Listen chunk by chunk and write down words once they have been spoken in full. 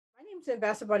name's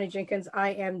Ambassador Bonnie Jenkins. I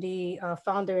am the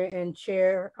founder and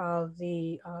chair of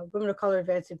the Women of Color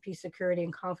Advancing Peace, Security,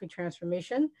 and Conflict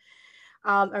Transformation.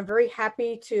 I'm very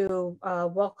happy to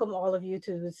welcome all of you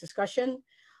to this discussion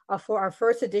for our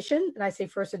first edition. And I say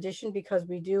first edition because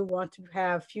we do want to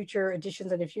have future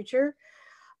editions in the future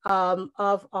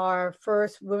of our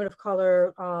first Women of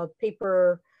Color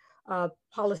paper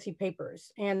policy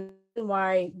papers. And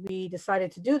why we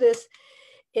decided to do this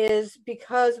is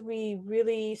because we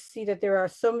really see that there are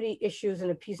so many issues in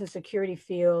the peace and security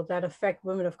field that affect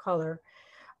women of color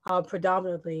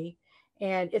predominantly.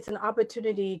 And it's an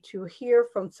opportunity to hear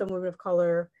from some women of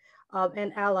color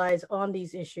and allies on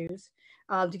these issues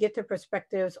to get their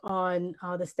perspectives on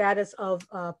the status of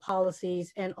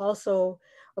policies and also,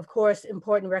 of course,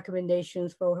 important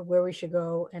recommendations for where we should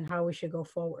go and how we should go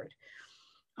forward.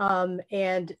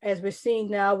 And as we're seeing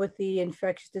now with the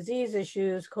infectious disease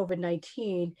issues,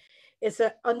 COVID-19, it's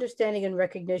an understanding and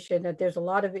recognition that there's a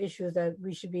lot of issues that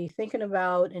we should be thinking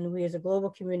about and we as a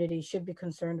global community should be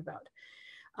concerned about.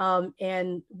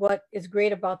 And what is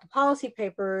great about the policy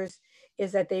papers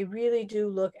is that they really do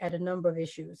look at a number of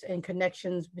issues and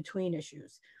connections between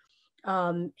issues.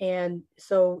 And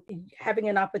so having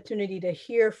an opportunity to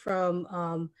hear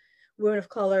from women of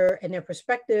color and their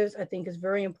perspectives, I think is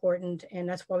very important. And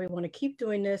that's why we want to keep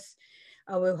doing this.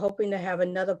 We're hoping to have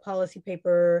another policy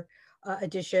paper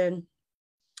edition,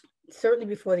 certainly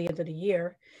before the end of the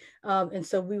year. And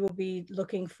so we will be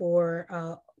looking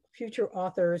for future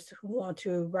authors who want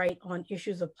to write on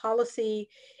issues of policy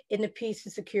in the peace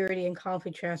and security and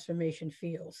conflict transformation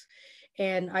fields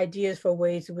and ideas for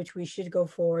ways in which we should go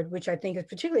forward, which I think is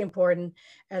particularly important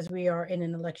as we are in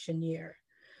an election year.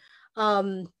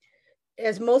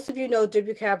 As most of you know,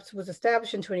 WCAPS was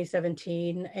established in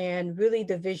 2017, and really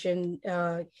the vision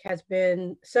has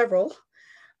been several.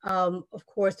 Of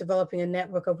course, developing a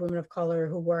network of women of color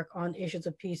who work on issues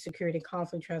of peace, security, and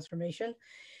conflict transformation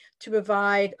to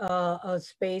provide a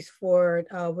space for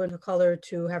women of color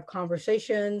to have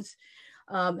conversations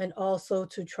and also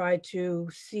to try to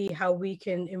see how we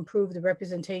can improve the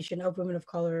representation of women of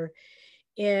color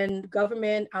in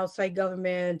government, outside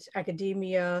government,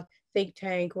 academia, think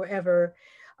tank, wherever,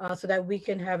 so that we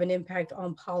can have an impact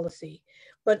on policy.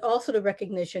 But also the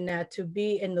recognition that to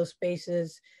be in those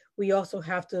spaces, we also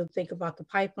have to think about the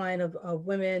pipeline of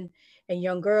women and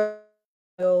young girls.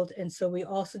 And so we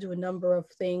also do a number of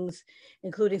things,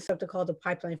 including something called the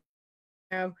Pipeline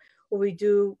Program, where we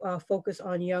do focus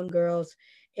on young girls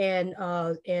and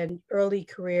early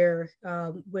career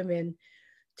women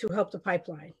to help the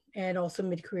pipeline and also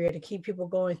mid-career to keep people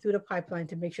going through the pipeline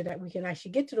to make sure that we can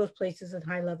actually get to those places at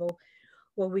high level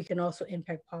where we can also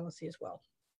impact policy as well.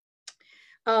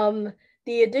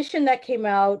 The edition that came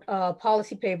out,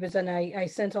 policy papers, and I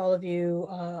sent all of you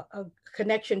a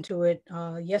connection to it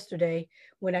yesterday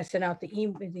when I sent out the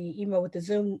email with the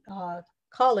Zoom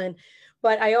call-in,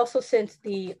 but I also sent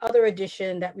the other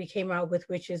edition that we came out with,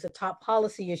 which is the top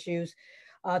policy issues,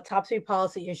 top 3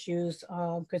 policy issues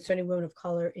concerning women of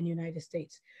color in the United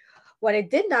States. What I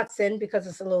did not send, because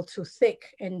it's a little too thick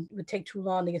and would take too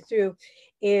long to get through,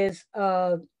 is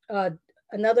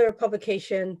another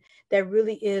publication that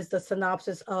really is the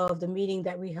synopsis of the meeting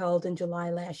that we held in July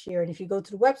last year. And if you go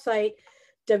to the website,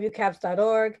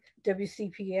 wcaps.org,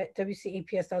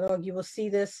 wcaps.org, you will see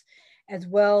this as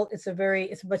well. It's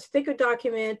a much thicker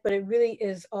document, but it really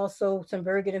is also some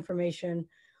very good information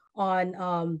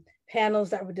on panels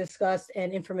that were discussed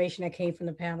and information that came from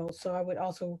the panels. So I would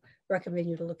also recommend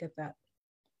you to look at that.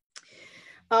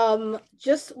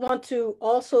 Just want to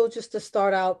also just to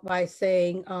start out by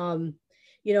saying,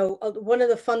 you know, one of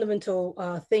the fundamental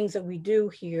things that we do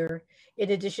here,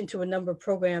 in addition to a number of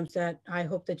programs that I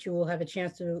hope that you will have a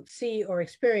chance to see or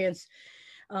experience,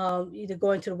 either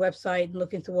going to the website and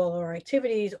looking through all of our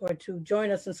activities or to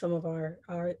join us in some of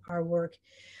our work,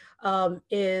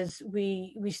 is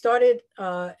we started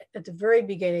at the very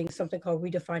beginning something called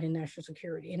Redefining National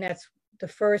Security. And that's the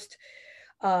first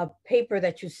paper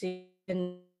that you see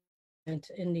in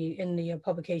the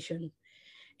publication.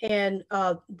 And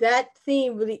that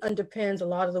theme really underpins a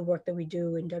lot of the work that we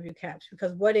do in WCAPS,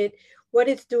 because what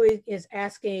it's doing is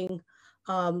asking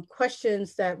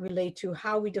questions that relate to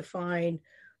how we define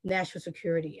national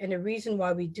security. And the reason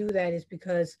why we do that is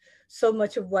because so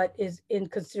much of what is in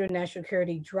considered national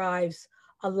security drives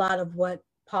a lot of what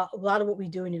we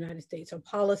do in the United States, our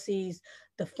policies,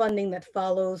 the funding that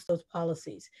follows those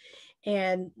policies.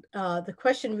 And the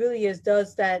question really is,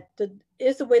 is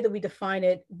the way that we define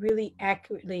it really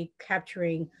accurately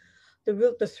capturing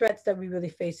the threats that we really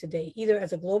face today, either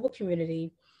as a global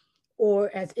community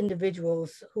or as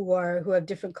individuals who have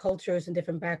different cultures and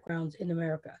different backgrounds in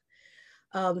America.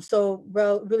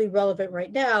 Really relevant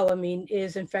right now, I mean,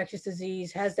 is infectious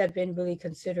disease, has that been really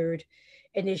considered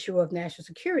an issue of national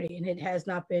security? And it has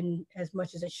not been as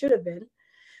much as it should have been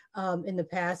in the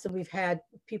past. And we've had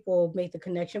people make the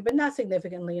connection, but not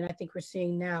significantly. And I think we're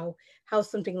seeing now how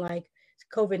something like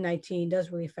COVID-19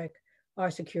 does really affect our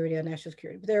security, our national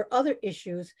security. But there are other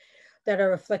issues that are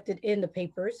reflected in the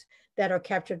papers that are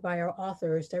captured by our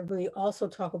authors that really also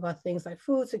talk about things like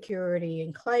food security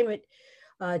and climate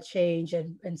change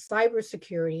and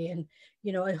cybersecurity and,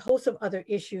 you know, a host of other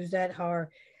issues that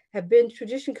have been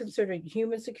traditionally considered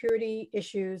human security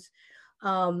issues.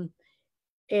 Um,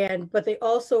 but they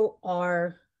also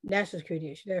are national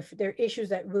security issues. They're issues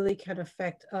that really can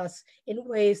affect us in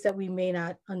ways that we may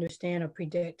not understand or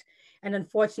predict, and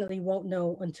unfortunately won't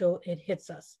know until it hits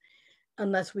us,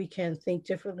 unless we can think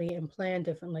differently and plan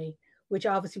differently, which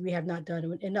obviously we have not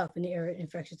done enough in the area of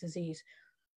infectious disease.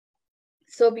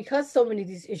 So because so many of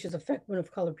these issues affect women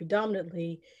of color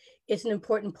predominantly, it's an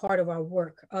important part of our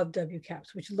work of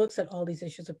WCAPS, which looks at all these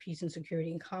issues of peace and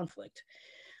security and conflict.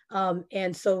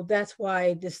 And so that's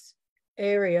why this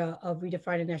area of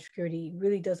redefining national security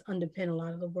really does underpin a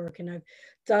lot of the work. And I've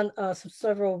done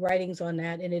several writings on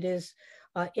that, and it is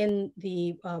in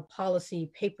the policy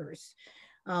papers.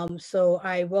 So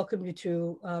I welcome you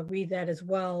to read that as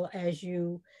well as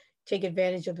you take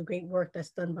advantage of the great work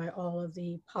that's done by all of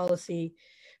the policy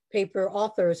paper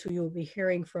authors who you'll be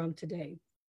hearing from today.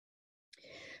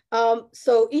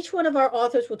 So each one of our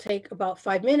authors will take about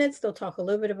 5 minutes. They'll talk a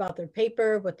little bit about their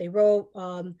paper, what they wrote,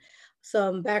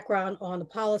 some background on the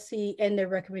policy and their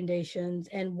recommendations,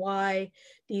 and why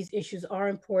these issues are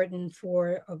important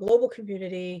for a global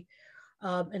community,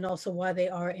 and also why they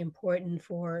are important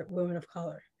for women of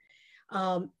color.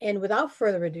 And without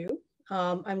further ado,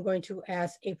 I'm going to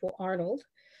ask April Arnold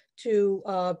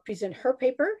to present her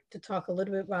paper, to talk a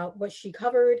little bit about what she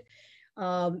covered,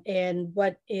 and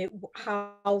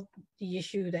how the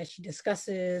issue that she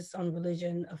discusses on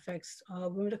religion affects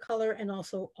women of color and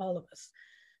also all of us.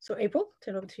 So April,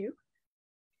 turn it over to you.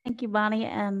 Thank you, Bonnie,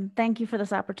 and thank you for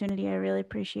this opportunity. I really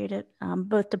appreciate it,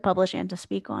 both to publish and to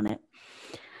speak on it.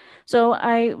 So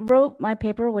I wrote my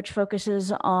paper, which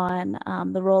focuses on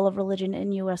the role of religion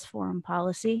in U.S. foreign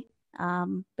policy.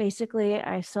 Basically,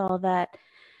 I saw that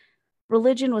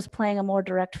religion was playing a more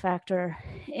direct factor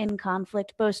in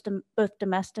conflict, both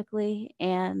domestically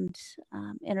and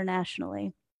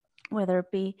internationally, whether it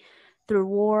be through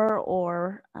war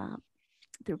or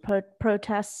through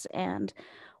protests, and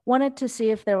wanted to see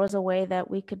if there was a way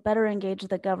that we could better engage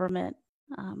the government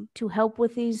to help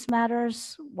with these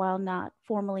matters while not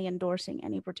formally endorsing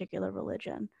any particular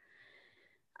religion.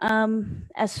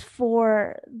 As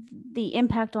for the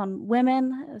impact on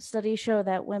women, studies show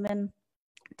that women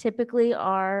typically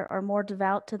are more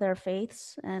devout to their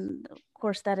faiths, and of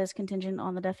course that is contingent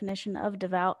on the definition of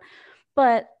devout,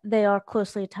 but they are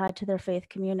closely tied to their faith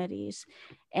communities.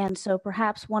 And so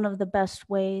perhaps one of the best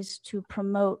ways to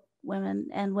promote women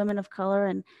and women of color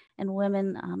and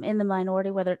women in the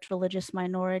minority, whether it's religious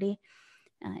minority,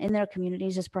 in their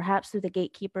communities, is perhaps through the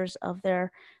gatekeepers of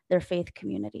their faith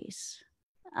communities.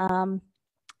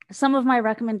 Some of my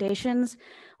recommendations,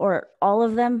 or all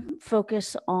of them,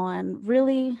 focus on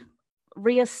really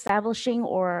reestablishing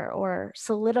or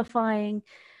solidifying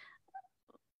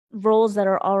roles that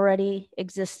are already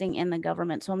existing in the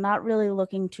government. So I'm not really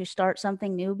looking to start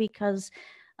something new because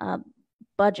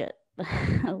budget.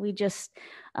 We just,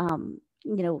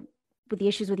 with the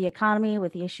issues with the economy,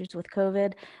 with the issues with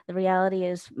COVID, the reality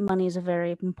is money is a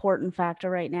very important factor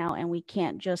right now, and we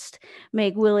can't just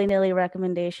make willy-nilly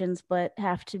recommendations, but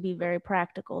have to be very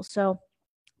practical. So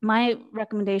my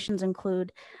recommendations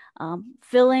include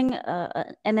filling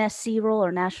an NSC role,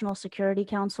 or National Security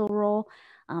Council role,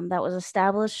 that was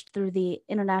established through the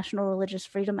International Religious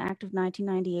Freedom Act of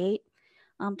 1998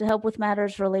 to help with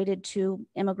matters related to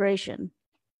immigration.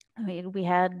 I mean, we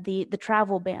had the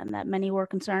travel ban that many were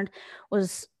concerned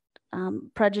was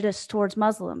prejudice towards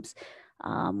Muslims.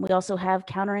 We also have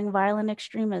countering violent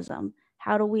extremism.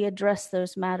 How do we address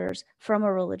those matters from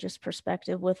a religious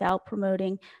perspective without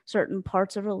promoting certain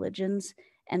parts of religions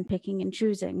and picking and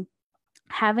choosing?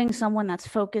 Having someone that's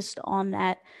focused on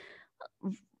that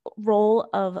role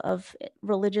of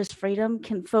religious freedom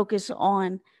can focus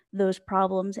on those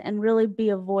problems and really be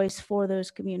a voice for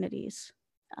those communities.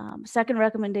 Second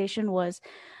recommendation was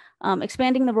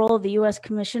expanding the role of the U.S.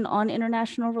 Commission on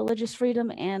International Religious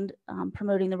Freedom and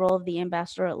promoting the role of the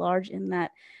ambassador at large in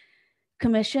that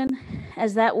commission,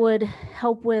 as that would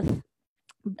help with,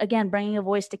 again, bringing a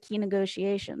voice to key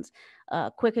negotiations.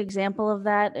 A quick example of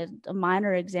that, a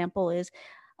minor example, is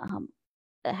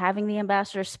having the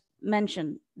ambassador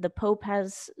mention the Pope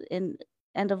has, in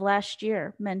end of last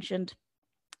year mentioned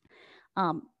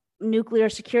nuclear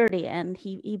security, and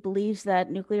he believes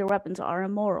that nuclear weapons are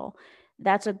immoral.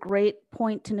 That's a great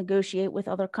point to negotiate with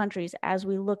other countries as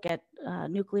we look at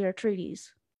nuclear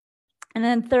treaties. And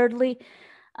then thirdly,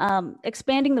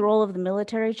 expanding the role of the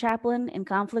military chaplain in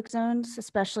conflict zones,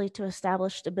 especially to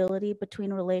establish stability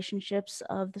between relationships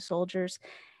of the soldiers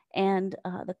and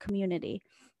the community.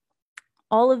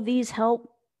 All of these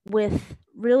help with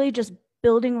really just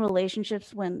building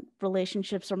relationships when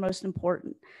relationships are most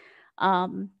important.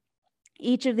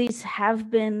 Each of these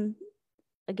have been,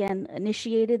 again,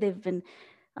 initiated, they've been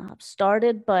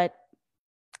started, but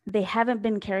they haven't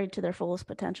been carried to their fullest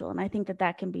potential. And I think that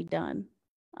that can be done.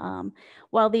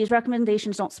 While these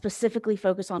recommendations don't specifically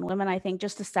focus on women, I think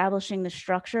just establishing the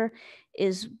structure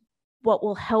is what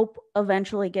will help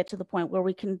eventually get to the point where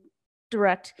we can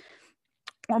direct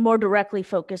or more directly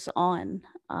focus on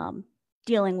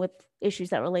dealing with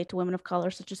issues that relate to women of color,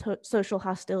 such as social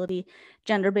hostility,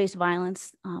 gender-based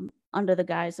violence under the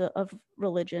guise of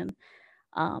religion,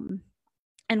 and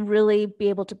really be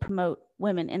able to promote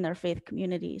women in their faith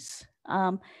communities.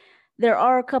 There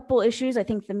are a couple issues. I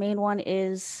think the main one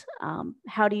is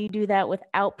how do you do that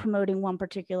without promoting one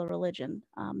particular religion?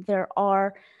 There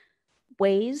are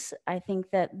ways. I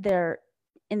think that they're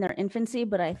in their infancy,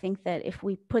 but I think that if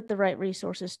we put the right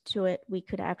resources to it, we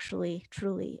could actually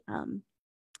truly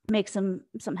make some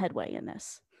headway in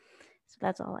this. So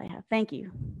that's all I have. Thank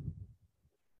you.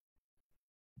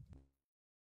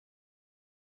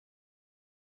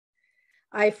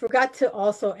 I forgot to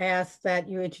also ask that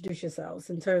you introduce yourselves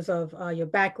in terms of your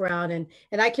background,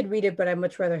 and I could read it, but I'd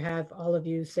much rather have all of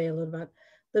you say a little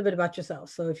bit about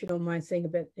yourselves. So if you don't mind saying a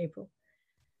bit, April.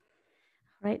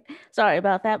 Right. Sorry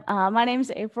about that. My name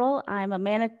is April. I'm a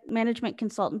management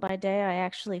consultant by day. I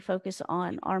actually focus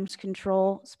on arms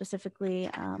control, specifically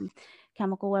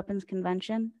chemical weapons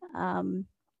convention.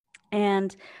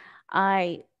 And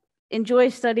I enjoy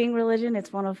studying religion.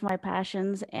 It's one of my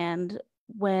passions. And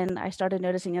when I started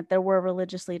noticing that there were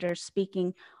religious leaders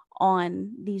speaking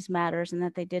on these matters and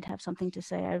that they did have something to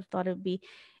say, I thought it would be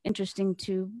interesting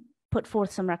to put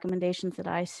forth some recommendations that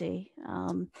I see.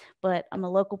 But I'm a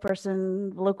local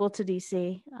person, local to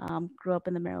DC, grew up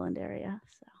in the Maryland area.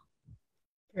 So.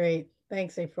 Great,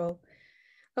 thanks, April.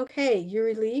 Okay,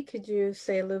 Yuri Lee, could you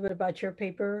say a little bit about your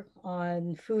paper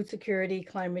on food security,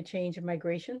 climate change, and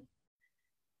migration?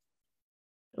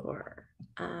 Sure.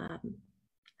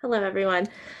 Hello, everyone.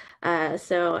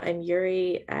 So I'm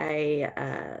Yuri. I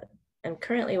am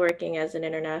currently working as an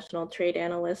international trade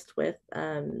analyst with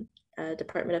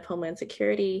Department of Homeland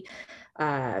Security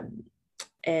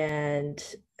and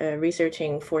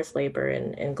researching forced labor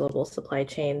in global supply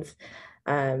chains.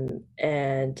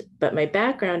 But my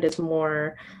background is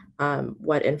more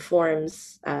what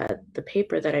informs the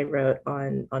paper that I wrote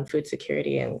on food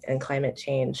security and climate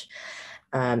change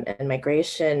and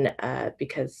migration,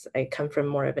 because I come from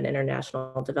more of an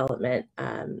international development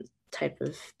type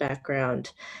of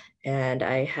background. And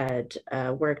I had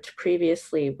worked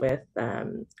previously with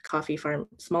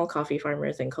small coffee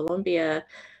farmers in Colombia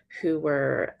who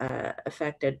were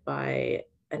affected by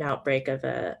an outbreak of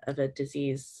a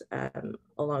disease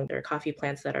along their coffee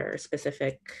plants that are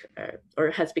specific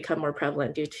or has become more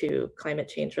prevalent due to climate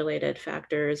change related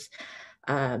factors.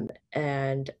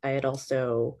 And I had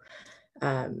also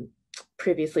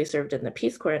previously served in the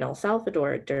Peace Corps in El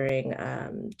Salvador during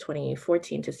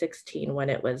 2014 to 16, when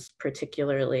it was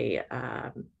particularly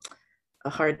a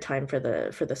hard time for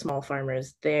the small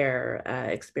farmers there,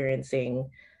 experiencing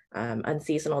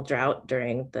unseasonal drought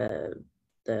during the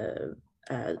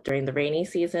rainy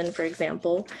season, for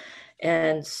example.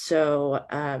 And so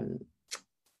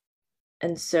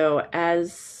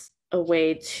as a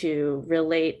way to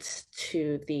relate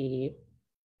to the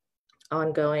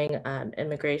ongoing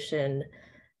immigration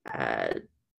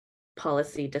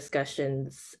policy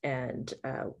discussions and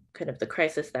kind of the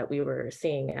crisis that we were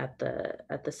seeing at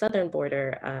the southern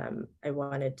border, I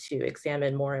wanted to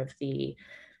examine more of the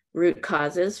root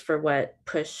causes for what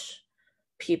push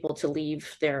people to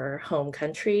leave their home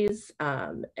countries.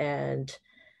 And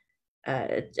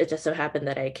it just so happened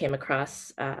that I came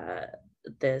across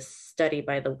this study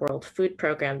by the World Food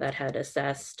Program that had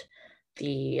assessed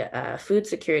the food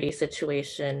security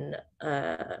situation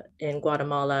in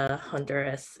Guatemala,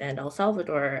 Honduras, and El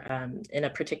Salvador in a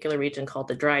particular region called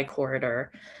the Dry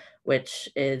Corridor, which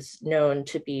is known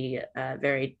to be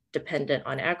very dependent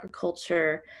on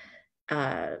agriculture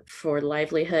for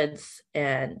livelihoods,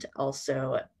 and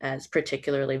also as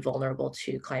particularly vulnerable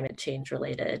to climate change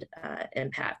related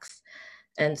impacts.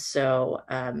 And so,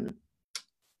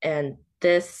 and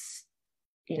this,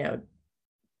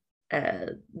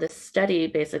 this study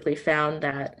basically found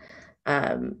that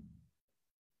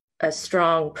a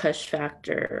strong push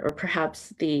factor, or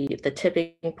perhaps the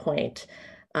tipping point,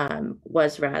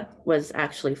 was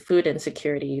actually food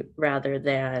insecurity rather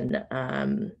than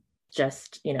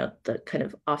just, you know, the kind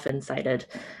of often cited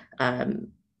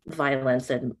violence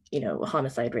and, you know,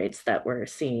 homicide rates that we're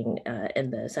seeing in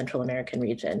the Central American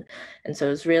region. And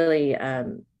so it's really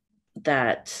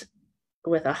that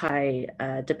with a high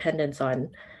dependence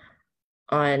on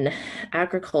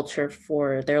agriculture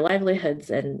for their livelihoods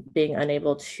and being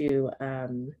unable to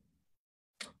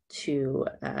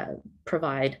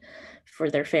provide for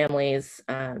their families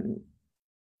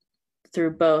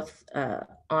through both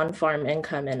on-farm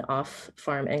income and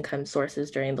off-farm income sources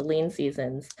during the lean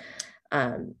seasons,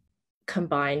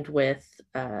 combined with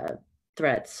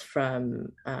threats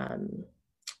from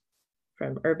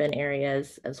urban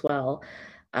areas as well,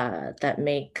 that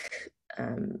make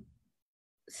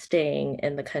staying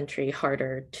in the country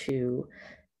harder to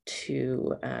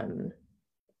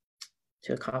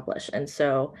accomplish. And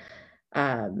so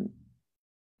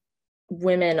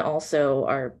women also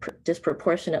are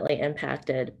disproportionately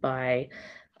impacted by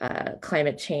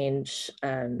climate change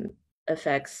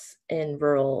effects in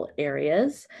rural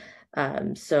areas.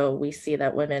 So we see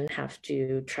that women have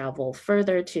to travel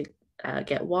further to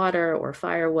get water or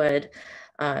firewood,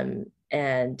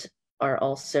 and are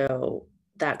also,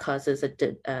 that causes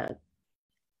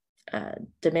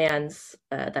demands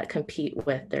that compete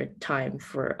with their time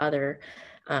for other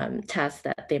tasks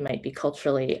that they might be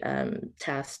culturally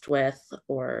tasked with,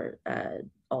 or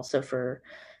also for,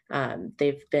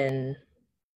 they've been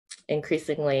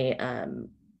increasingly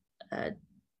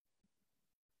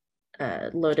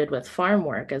loaded with farm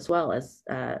work, as well as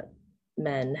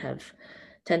men have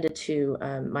tended to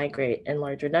migrate in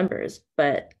larger numbers.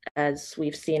 But as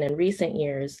we've seen in recent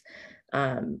years,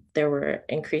 there were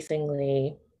increasing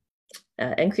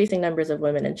numbers of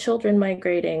women and children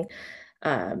migrating,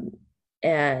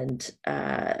 and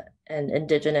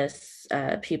indigenous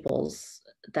peoples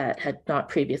that had not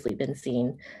previously been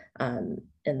seen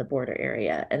in the border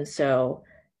area. And so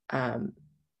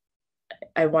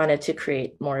I wanted to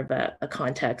create more of a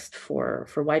context for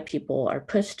why people are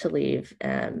pushed to leave,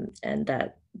 and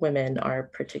that women are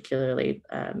particularly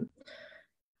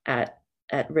at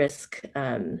risk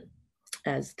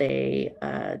as they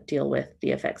deal with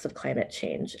the effects of climate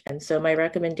change. And so my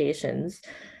recommendations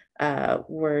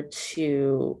were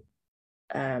to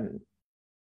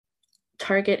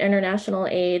target international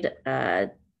aid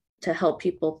to help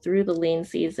people through the lean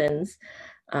seasons,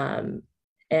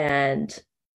 and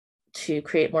to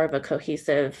create more of a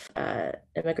cohesive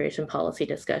immigration policy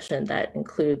discussion that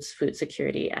includes food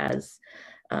security as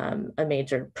a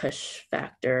major push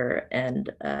factor,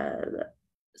 and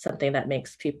something that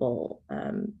makes people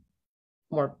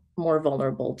more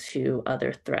vulnerable to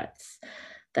other threats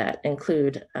that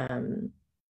include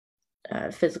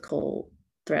physical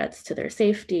threats to their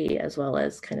safety, as well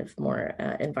as kind of more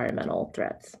environmental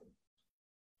threats.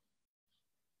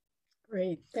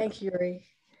 Great, thank you, Yuri.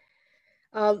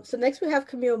 So next we have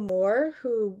Camille Moore,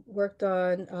 who worked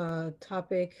on a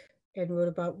topic and wrote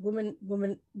about women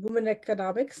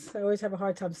economics. I always have a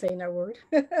hard time saying that word.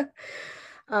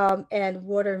 And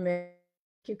water management.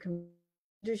 You can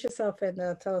introduce yourself and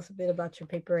tell us a bit about your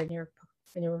paper and your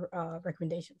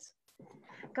recommendations.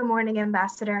 Good morning,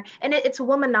 Ambassador. And it's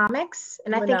womanomics.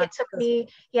 And I think it took me,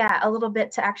 a little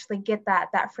bit to actually get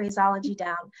that phraseology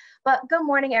down. But good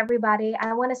morning, everybody.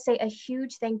 I want to say a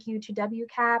huge thank you to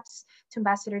WCAPS, to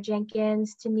Ambassador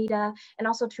Jenkins, to Nita, and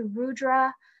also to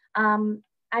Rudra. I'm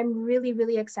really,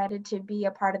 really excited to be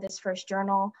a part of this first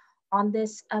journal on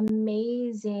this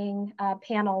amazing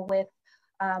panel with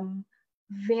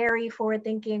very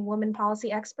forward-thinking women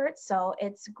policy experts. So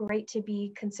it's great to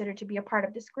be considered to be a part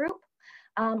of this group.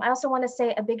 I also want to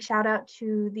say a big shout out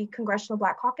to the Congressional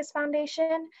Black Caucus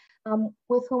Foundation,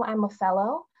 with whom I'm a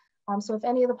fellow. So if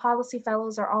any of the policy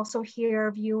fellows are also here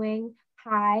viewing,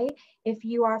 hi. If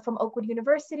you are from Oakwood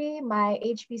University, my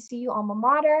HBCU alma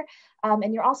mater,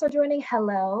 and you're also joining,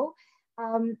 hello,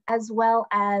 as well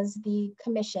as the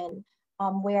commission,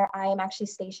 where I am actually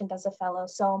stationed as a fellow.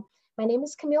 So my name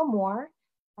is Camille Moore.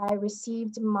 I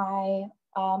received my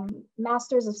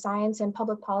Master's of Science in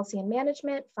Public Policy and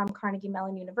Management from Carnegie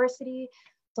Mellon University.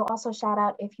 So also shout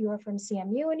out if you are from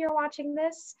CMU and you're watching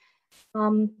this.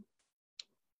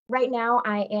 Right now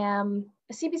I am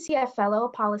a CBCF fellow,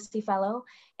 policy fellow,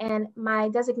 and my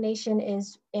designation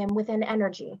is within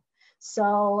energy.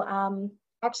 So I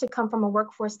actually come from a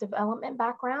workforce development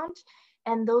background,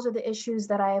 and those are the issues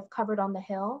that I have covered on the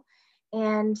Hill.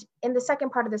 And in the second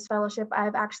part of this fellowship,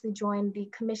 I've actually joined the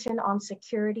Commission on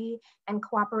Security and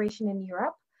Cooperation in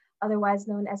Europe, otherwise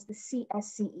known as the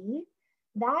CSCE.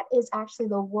 That is actually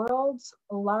the world's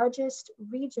largest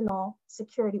regional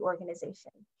security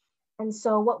organization. And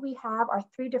so what we have are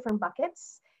three different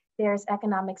buckets. There's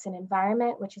economics and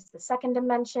environment, which is the second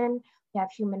dimension. We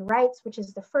have human rights, which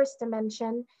is the first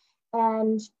dimension.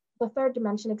 And the third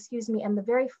dimension, excuse me, and the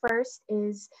very first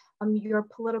is your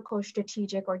political,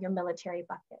 strategic, or your military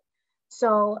bucket.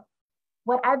 So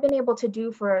what I've been able to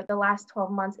do for the last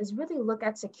 12 months is really look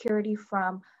at security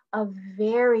from a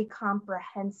very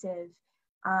comprehensive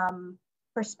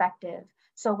perspective.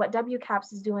 So what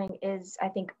WCAPS is doing is, I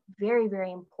think, very,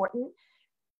 very important.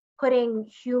 Putting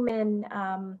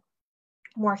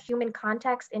more human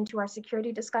context into our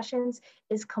security discussions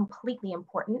is completely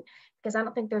important, because I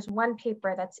don't think there's one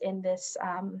paper that's in this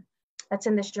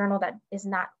journal that is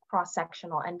not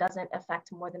cross-sectional and doesn't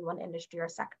affect more than one industry or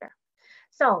sector.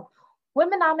 So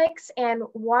Womenomics and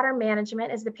Water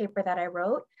Management is the paper that I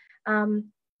wrote.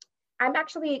 I'm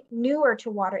actually newer to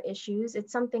water issues.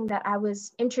 It's something that I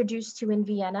was introduced to in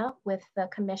Vienna with the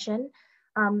commission.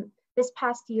 This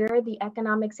past year, the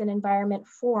Economics and Environment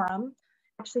Forum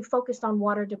actually focused on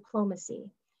water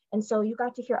diplomacy. And so you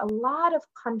got to hear a lot of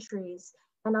countries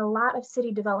and a lot of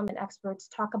city development experts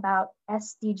talk about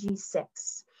SDG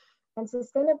 6. And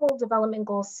Sustainable Development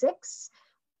Goal 6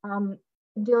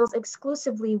 deals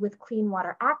exclusively with clean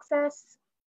water access,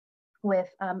 with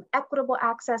equitable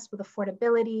access, with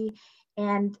affordability,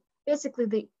 and basically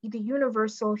the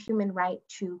universal human right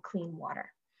to clean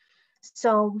water.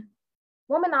 So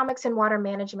Womenomics and Water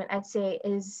Management, I'd say,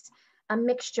 is a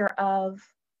mixture of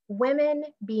women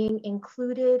being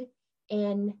included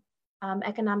in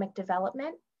economic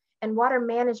development, and water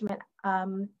management.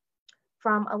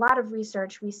 From a lot of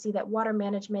research, we see that water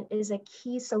management is a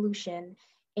key solution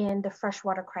in the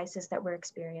freshwater crisis that we're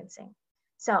experiencing.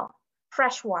 So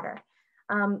freshwater.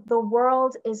 The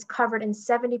world is covered in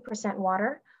 70%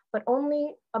 water, but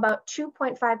only about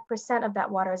 2.5% of that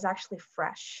water is actually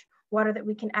fresh, water that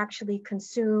we can actually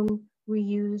consume,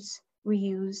 reuse,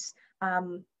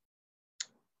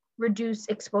 reduce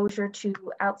exposure to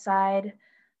outside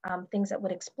things that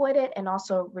would exploit it, and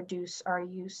also reduce our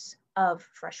use of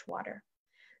fresh water.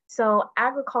 So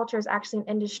agriculture is actually an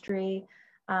industry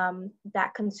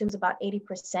that consumes about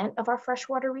 80% of our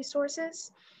freshwater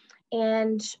resources.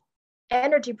 And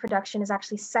energy production is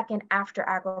actually second after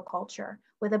agriculture,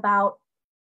 with about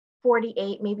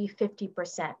 48, maybe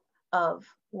 50% of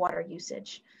water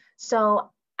usage.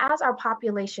 So as our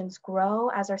populations grow,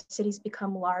 as our cities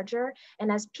become larger,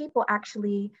 and as people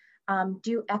actually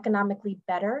do economically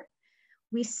better,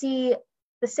 we see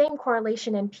the same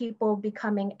correlation in people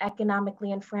becoming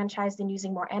economically enfranchised and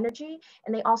using more energy,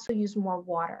 and they also use more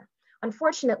water.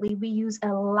 Unfortunately, we use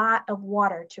a lot of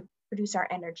water to produce our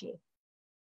energy.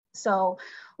 So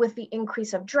with the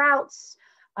increase of droughts,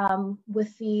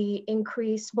 with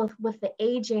the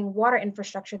aging water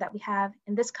infrastructure that we have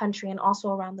in this country and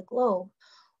also around the globe,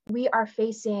 we are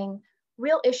facing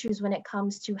real issues when it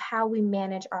comes to how we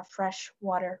manage our fresh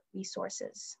water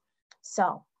resources.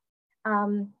 So,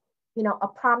 a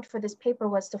prompt for this paper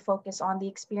was to focus on the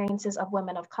experiences of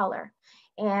women of color.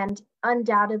 And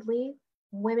undoubtedly,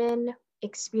 women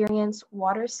experience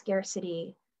water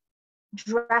scarcity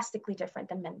drastically different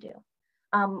than men do.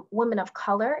 Women of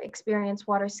color experience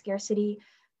water scarcity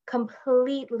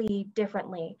completely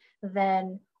differently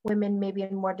than women maybe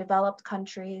in more developed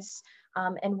countries,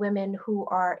 and women who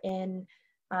are in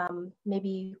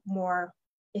maybe more,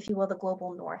 if you will, the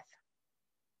global north.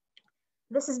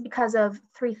 This is because of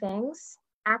three things: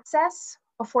 access,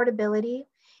 affordability,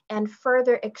 and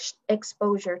further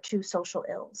exposure to social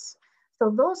ills. So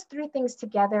those three things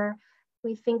together,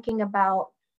 we're thinking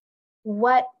about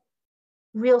what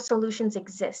real solutions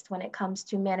exist when it comes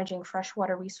to managing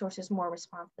freshwater resources more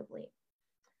responsibly.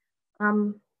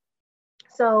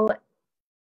 So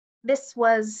this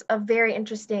was a very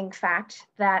interesting fact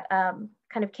that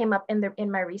kind of came up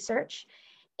in my research.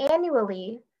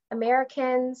 Annually,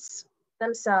 Americans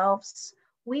themselves,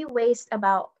 we waste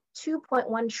about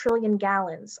 2.1 trillion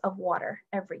gallons of water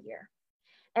every year.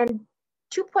 And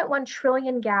 2.1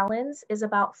 trillion gallons is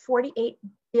about 48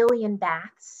 billion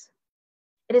baths.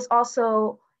 It is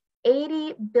also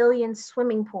 80 billion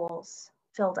swimming pools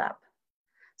filled up.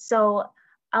 So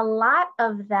a lot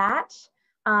of that,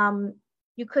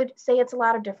 you could say it's a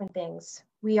lot of different things.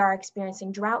 We are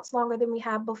experiencing droughts longer than we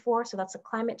have before, so that's a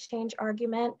climate change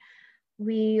argument.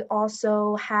 We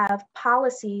also have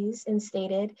policies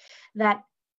instated that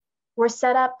were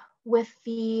set up with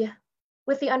the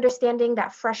with the understanding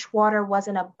that fresh water was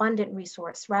an abundant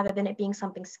resource rather than it being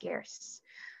something scarce.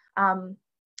 And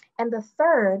the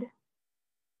third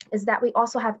is that we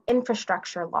also have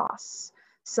infrastructure loss.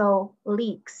 So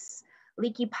leaks,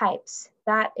 leaky pipes,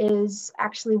 that is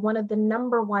actually one of the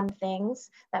 #1 things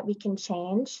that we can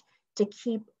change to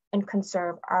keep and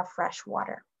conserve our fresh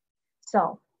water.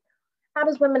 So how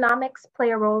does womenomics play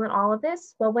a role in all of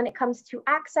this? Well, when it comes to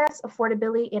access,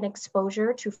 affordability, and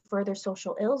exposure to further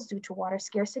social ills due to water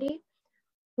scarcity,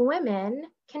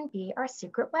 women can be our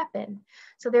secret weapon.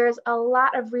 So there's a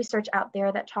lot of research out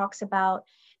there that talks about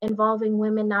involving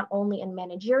women not only in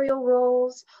managerial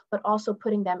roles, but also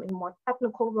putting them in more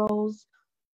technical roles.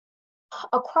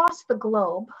 Across the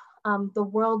globe, the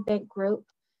World Bank Group,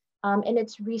 in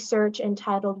its research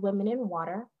entitled Women in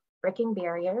Water, Breaking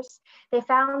Barriers, they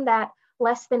found that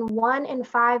less than 1 in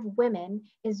 5 women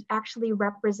is actually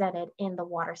represented in the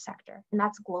water sector, and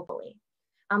that's globally.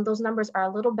 Those numbers are a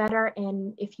little better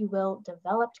in, if you will,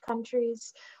 developed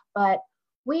countries, but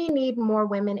we need more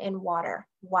women in water.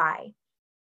 Why?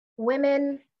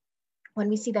 Women, when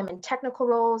we see them in technical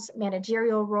roles,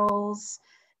 managerial roles,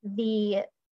 the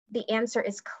answer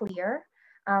is clear.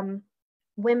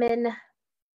 Women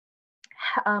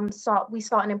we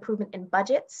saw an improvement in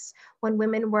budgets. When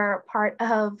women were part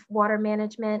of water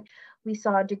management, we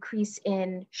saw a decrease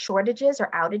in shortages or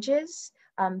outages,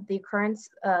 the occurrence,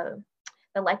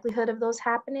 the likelihood of those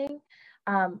happening.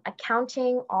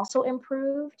 Accounting also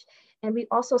improved. And we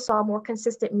also saw more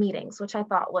consistent meetings, which I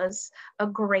thought was a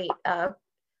great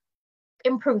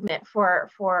improvement for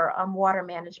water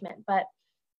management. But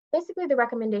basically the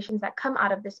recommendations that come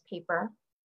out of this paper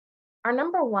are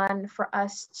 #1 for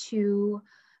us to,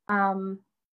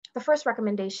 the first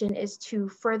recommendation is to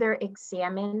further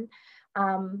examine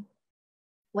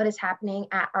what is happening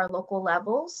at our local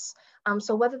levels.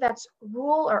 So whether that's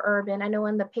rural or urban, I know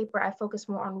in the paper I focus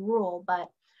more on rural, but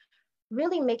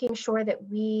really making sure that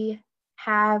we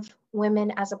have women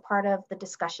as a part of the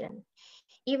discussion.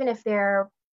 Even if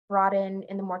they're brought in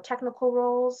the more technical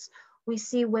roles, we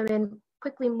see women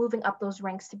quickly moving up those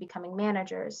ranks to becoming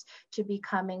managers, to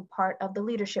becoming part of the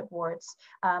leadership boards,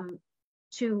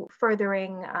 to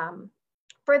furthering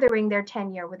their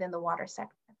tenure within the water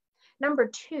sector.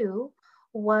 #2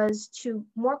 was to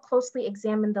more closely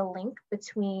examine the link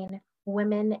between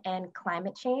women and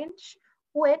climate change,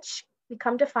 which we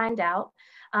come to find out,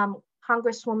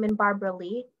 Congresswoman Barbara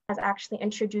Lee has actually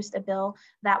introduced a bill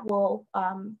that will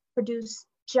produce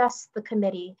just the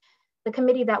committee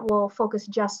that will focus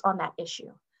just on that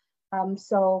issue.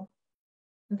 So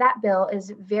that bill is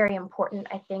very important,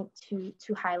 I think,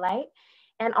 to highlight.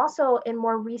 And also in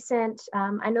more recent,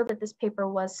 I know that this paper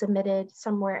was submitted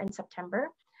somewhere in September,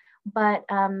 but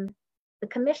the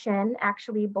commission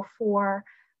actually before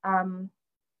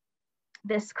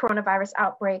this coronavirus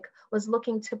outbreak was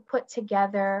looking to put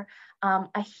together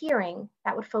a hearing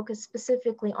that would focus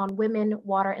specifically on women,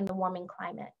 water, and the warming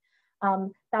climate.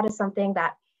 That is something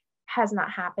that has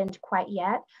not happened quite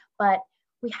yet, but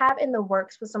we have in the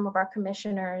works with some of our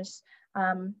commissioners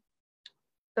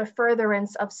the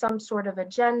furtherance of some sort of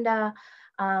agenda,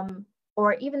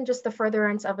 or even just the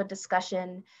furtherance of a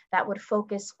discussion that would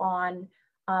focus on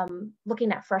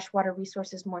looking at freshwater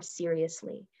resources more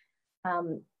seriously.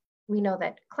 We know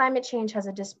that climate change has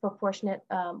a disproportionate,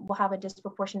 will have a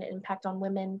disproportionate impact on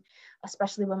women,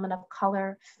 especially women of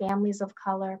color, families of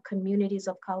color, communities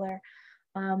of color.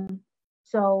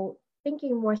 So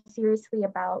thinking more seriously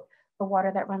about the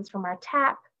water that runs from our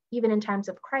tap, even in times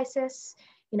of crisis.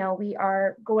 You know, we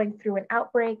are going through an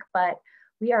outbreak, but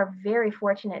we are very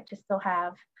fortunate to still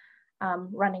have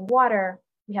running water.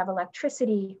 We have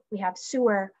electricity, we have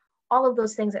sewer, all of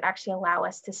those things that actually allow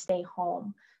us to stay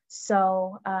home.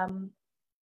 So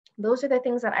those are the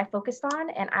things that I focused on,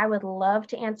 and I would love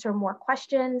to answer more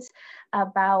questions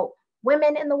about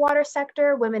women in the water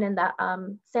sector, women in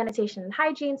the sanitation and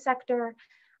hygiene sector.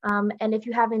 And if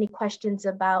you have any questions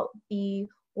about the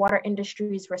water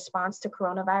industry's response to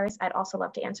coronavirus, I'd also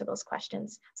love to answer those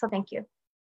questions. So thank you.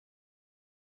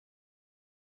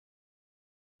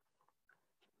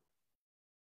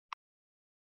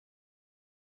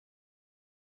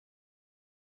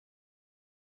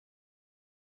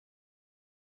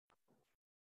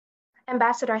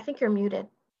 Ambassador, I think you're muted.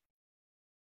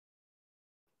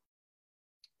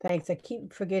 Thanks. I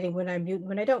keep forgetting when I mute,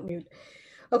 when I don't mute.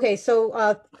 Okay, so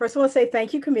first I want to say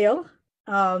thank you, Camille.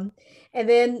 And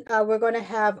then we're going to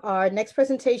have our next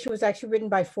presentation was actually written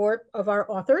by 4 of our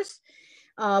authors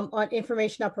on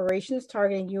information operations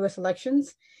targeting U.S.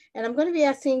 elections. And I'm going to be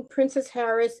asking Princess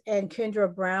Harris and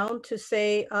Kendra Brown to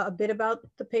say a bit about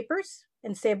the papers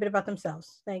and say a bit about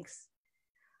themselves. Thanks.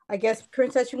 I guess,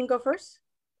 Princess, you can go first.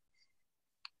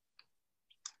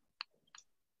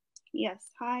 Yes.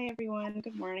 Hi, everyone.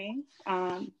 Good morning.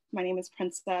 My name is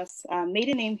Princess,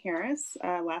 maiden name Harris,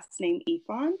 last name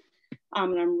Ifan.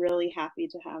 And I'm really happy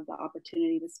to have the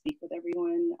opportunity to speak with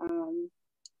everyone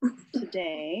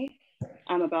today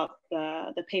about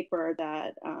the paper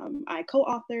that I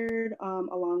co-authored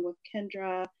along with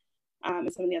Kendra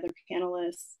and some of the other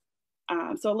panelists.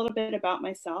 So a little bit about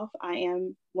myself. I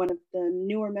am one of the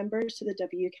newer members to the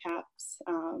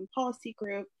WCAPS policy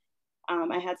group.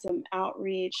 I had some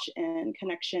outreach and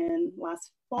connection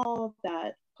last fall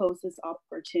that posed this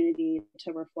opportunity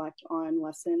to reflect on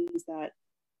lessons that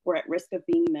were at risk of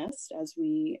being missed as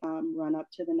we run up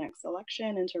to the next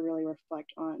election, and to really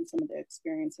reflect on some of the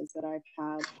experiences that I've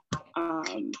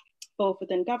had both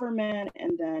within government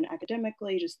and then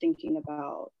academically, just thinking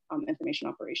about information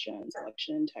operations,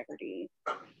 election integrity.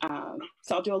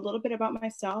 So I'll do a little bit about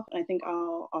myself, and I think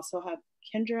I'll also have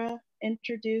Kendra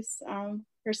introduce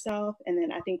herself, and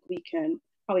then I think we can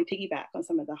probably piggyback on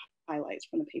some of the highlights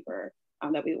from the paper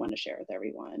that we want to share with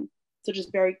everyone. So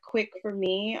just very quick for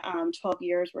me, 12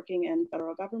 years working in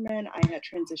federal government. I had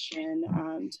transitioned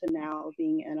to now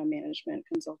being in a management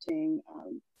consulting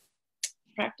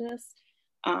practice.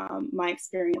 My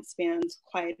experience spans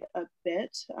quite a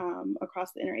bit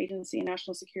across the interagency and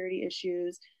national security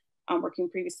issues, working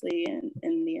previously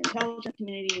in the intelligence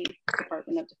community,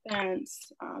 Department of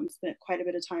Defense, spent quite a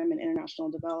bit of time in international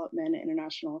development and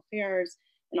international affairs,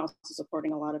 and also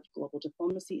supporting a lot of global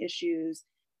diplomacy issues,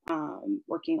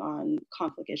 working on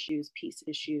conflict issues, peace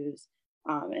issues,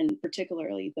 and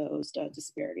particularly those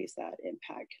disparities that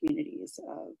impact communities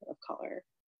of color.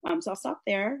 So I'll stop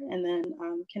there, and then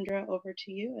Kendra, over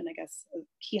to you, and I guess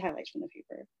key highlights from the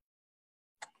paper.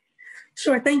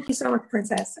 Sure, thank you so much,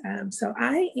 Princess. So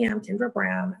I am Kendra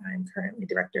Brown. I'm currently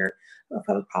Director of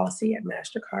Public Policy at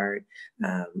MasterCard.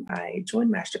 I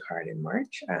joined MasterCard in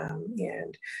March,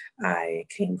 and I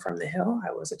came from the Hill.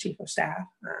 I was a Chief of Staff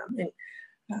in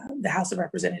the House of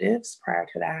Representatives. Prior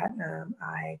to that,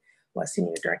 I was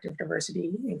Senior Director of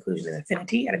Diversity, Inclusion, and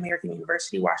Affinity at American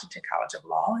University, Washington College of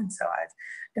Law. And so I've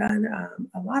done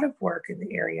a lot of work in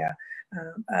the area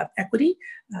of equity,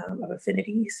 of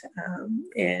affinities,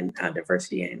 and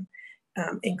diversity and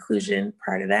inclusion.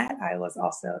 Prior to that, I was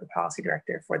also the Policy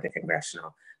Director for the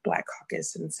Congressional Black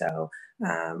Caucus. And so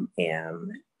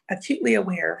am acutely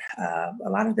aware of a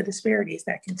lot of the disparities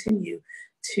that continue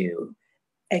to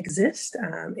exist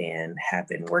and have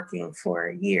been working for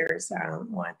years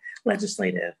on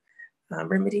legislative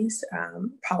remedies,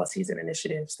 policies, and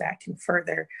initiatives that can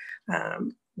further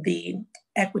the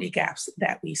equity gaps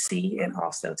that we see, and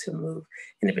also to move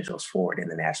individuals forward in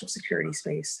the national security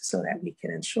space so that we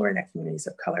can ensure that communities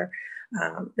of color,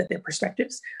 that their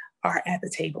perspectives are at the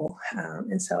table.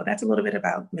 And so that's a little bit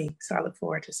about me. So I look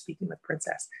forward to speaking with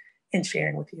Princess and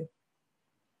sharing with you.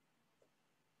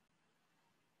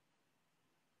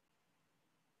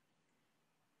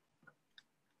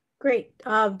 Great.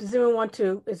 Does anyone want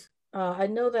to, I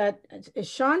know that, is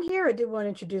Sean here? I did want to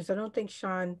introduce, I don't think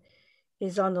Sean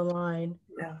is on the line.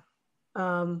 Yeah.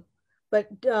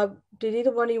 But did either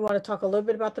one of you want to talk a little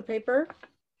bit about the paper?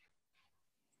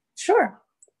 Sure.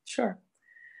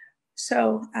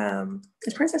 So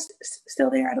is Princess still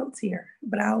there? I don't see her,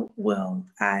 but I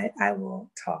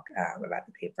will talk about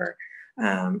the paper.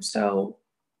 So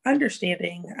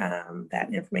understanding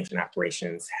that information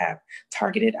operations have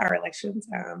targeted our elections,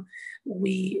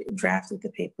 we drafted the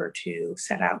paper to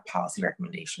set out policy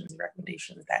recommendations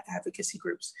that advocacy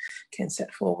groups can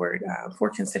set forward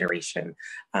for consideration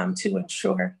to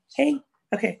ensure,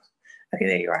 okay,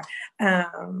 there you are.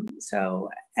 So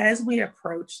as we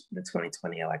approach the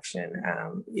 2020 election,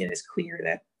 it is clear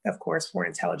that, of course, foreign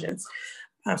intelligence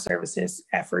services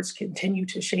efforts continue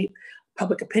to shape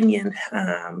public opinion,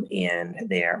 and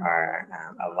there are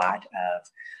a lot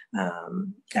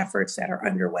of efforts that are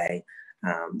underway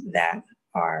that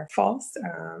are false,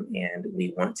 and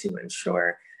we want to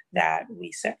ensure that we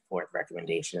set forth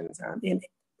recommendations and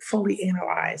fully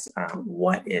analyze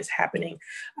what is happening,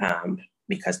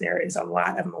 because there is a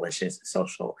lot of malicious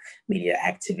social media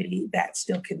activity that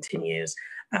still continues.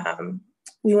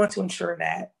 We want to ensure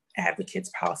that advocates,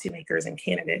 policymakers, and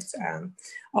candidates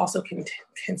also can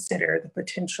consider the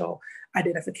potential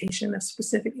identification of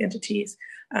specific entities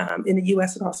in the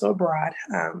US and also abroad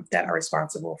that are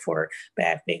responsible for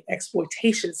bad faith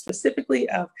exploitation, specifically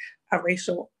of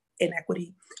racial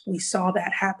inequity. We saw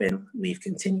that happen. We've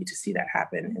continued to see that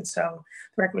happen. And so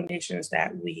the recommendations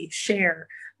that we share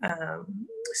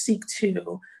seek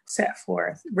to set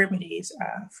forth remedies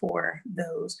for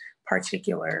those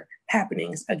particular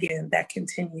happenings, again, that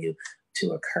continue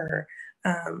to occur.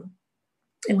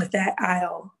 And with that,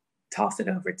 I'll toss it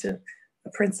over to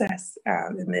the Princess,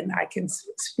 and then I can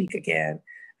speak again.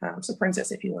 So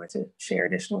Princess, if you wanted to share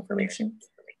additional information.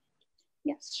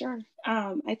 Yes, sure.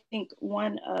 I think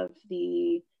one of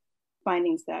the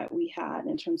findings that we had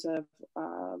in terms of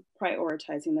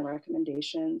prioritizing the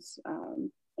recommendations,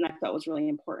 and I felt was really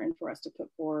important for us to put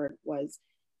forward, was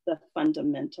the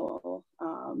fundamental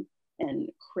and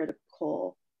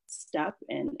critical step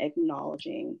in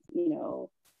acknowledging,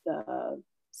 the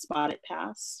spotted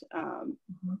past.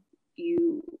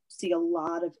 You see a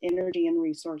lot of energy and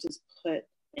resources put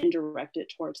and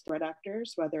directed towards threat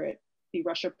actors, whether it be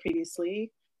Russia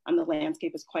previously. The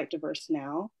landscape is quite diverse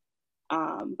now,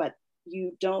 but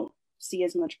you don't see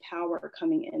as much power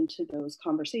coming into those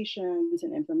conversations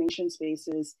and information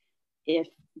spaces if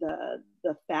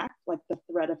the fact, like the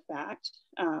threat of fact,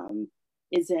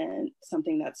 isn't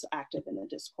something that's active in the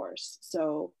discourse.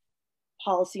 So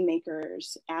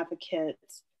policymakers,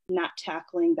 advocates, not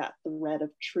tackling that thread of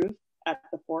truth at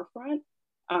the forefront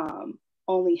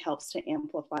only helps to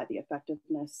amplify the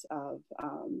effectiveness of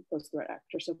those threat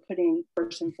actors. So putting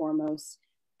first and foremost,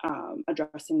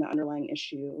 addressing the underlying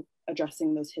issue,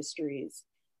 addressing those histories,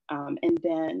 and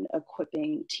then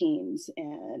equipping teams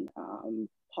and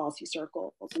policy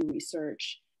circles and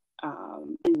research,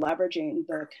 and leveraging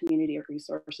the community of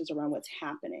resources around what's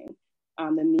happening.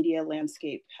 The media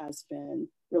landscape has been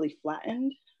really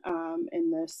flattened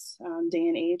in this day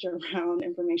and age around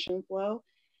information flow.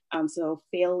 So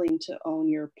failing to own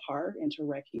your part and to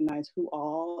recognize who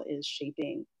all is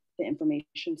shaping the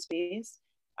information space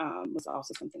was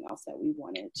also something else that we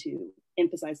wanted to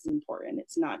emphasize is important.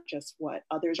 It's not just what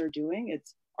others are doing,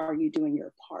 it's are you doing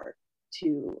your part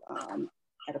to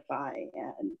edify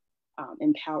and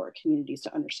empower communities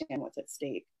to understand what's at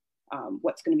stake,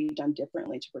 what's going to be done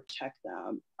differently to protect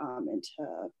them, and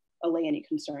to allay any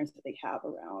concerns that they have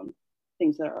around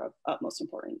things that are of utmost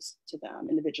importance to them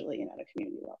individually and at a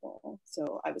community level.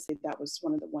 So I would say that was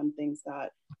one of the things that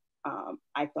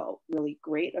I felt really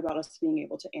great about us being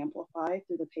able to amplify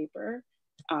through the paper.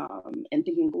 And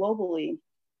thinking globally,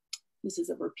 this is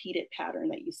a repeated pattern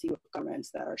that you see with governments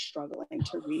that are struggling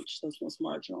to reach those most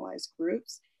marginalized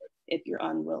groups. If you're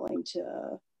unwilling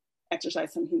to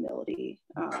exercise some humility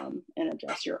and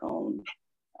address your own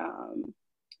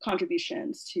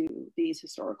contributions to these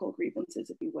historical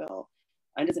grievances, if you will,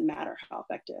 it doesn't matter how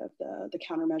effective the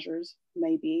countermeasures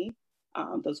may be,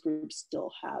 those groups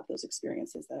still have those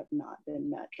experiences that have not been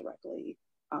met directly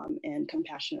and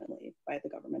compassionately by the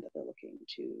government that they're looking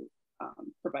to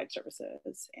provide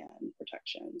services and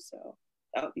protection. So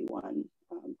that would be one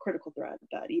critical thread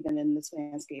that even in this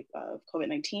landscape of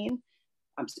COVID-19,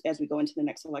 as we go into the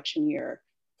next election year,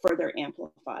 further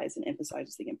amplifies and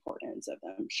emphasizes the importance of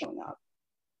them showing up.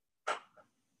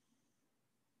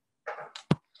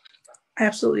 I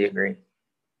absolutely agree.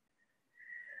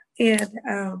 And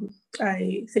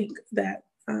I think that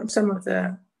some of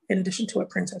the, in addition to what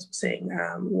Princess was saying,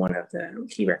 one of the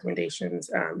key recommendations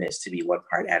is to be one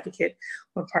part advocate,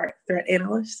 one part threat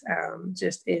analyst,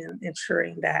 just in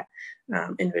ensuring that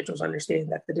individuals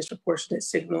understand that the disproportionate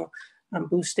signal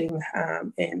boosting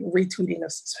and retweeting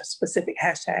of specific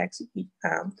hashtags,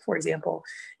 for example,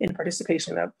 in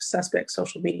participation of suspect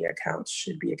social media accounts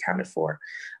should be accounted for,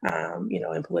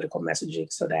 in political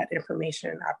messaging, so that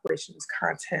information, operations,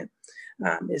 content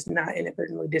is not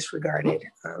inadvertently disregarded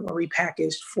or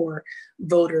repackaged for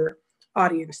voter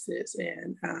audiences.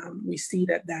 And we see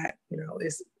that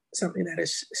is something that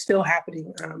is still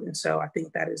happening. And so I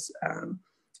think that is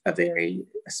a very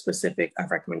specific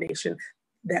recommendation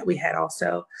that we had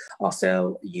also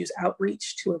use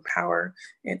outreach to empower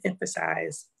and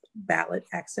emphasize ballot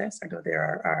access. I know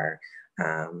there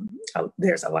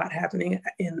there's a lot happening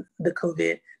in the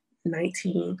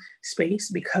COVID-19 space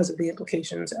because of the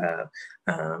implications of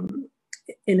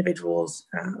individuals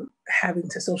having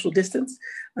to social distance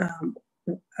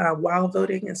while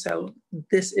voting. And so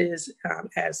this is,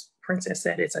 as Princess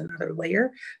said, it's another layer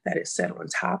that is set on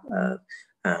top of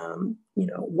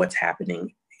what's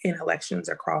happening in elections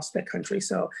across the country.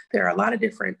 So there are a lot of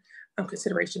different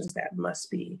considerations that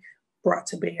must be brought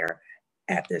to bear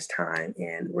at this time,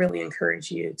 and really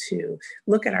encourage you to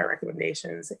look at our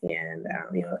recommendations. And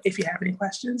if you have any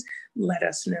questions, let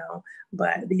us know.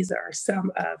 But these are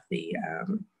some of the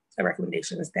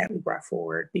recommendations that we brought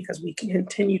forward, because we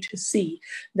continue to see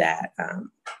that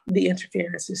the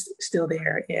interference is still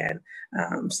there, and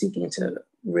seeking to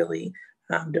really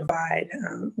divide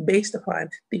based upon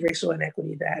the racial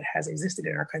inequity that has existed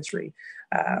in our country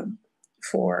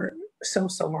for so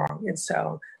long. And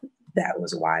so that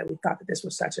was why we thought that this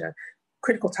was such a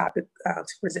critical topic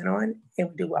to present on, and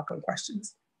we do welcome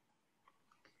questions.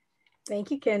 Thank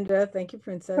you, Kendra. Thank you,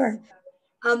 Princess.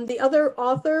 Sure. The other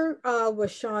author was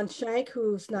Sean Shank,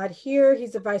 who's not here.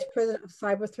 He's the Vice President of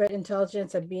Cyber Threat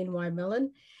Intelligence at BNY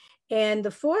Mellon. And the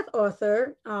fourth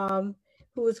author,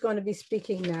 who is going to be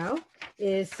speaking now,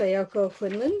 is Sayoko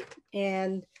Quinlan.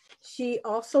 And she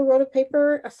also wrote a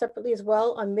paper separately as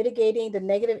well on mitigating the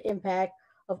negative impact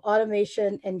of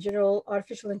automation and general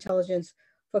artificial intelligence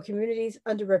for communities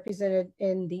underrepresented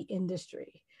in the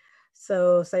industry.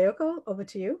 So Sayoko, over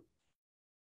to you.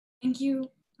 Thank you,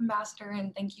 Ambassador,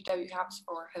 and thank you, WCAPS,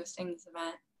 for hosting this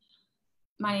event.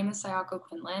 My name is Sayoko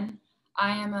Quinlan. I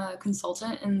am a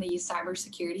consultant in the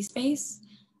cybersecurity space,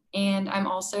 and I'm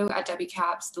also at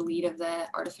WCAPS the lead of the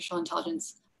Artificial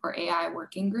Intelligence or AI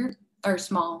working group, or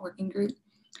small working group.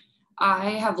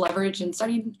 I have leveraged and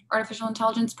studied artificial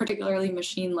intelligence, particularly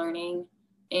machine learning,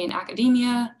 in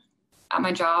academia, at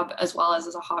my job, as well as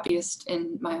a hobbyist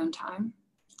in my own time.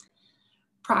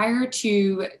 Prior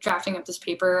to drafting up this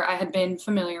paper, I had been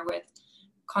familiar with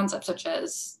concepts such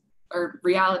as, or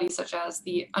realities such as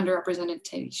the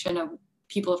underrepresentation of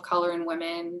people of color and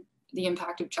women, the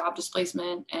impact of job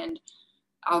displacement, and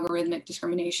algorithmic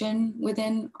discrimination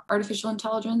within artificial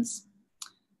intelligence.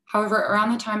 However,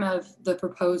 around the time of the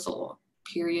proposal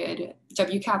period,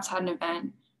 WCAPS had an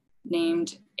event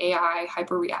named AI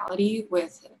Hyperreality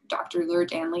with Dr. Lure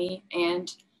Danley,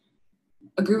 and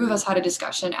a group of us had a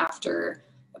discussion after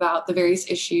about the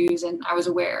various issues, and I was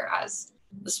aware as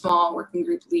the small working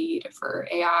group lead for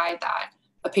AI that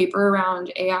a paper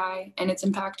around AI and its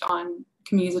impact on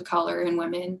communities of color and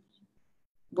women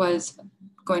was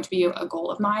going to be a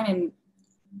goal of mine. And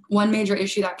one major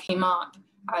issue that came up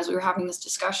as we were having this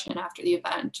discussion after the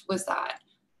event was that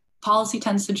policy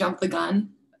tends to jump the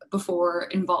gun before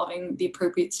involving the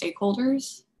appropriate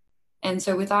stakeholders. And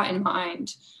so with that in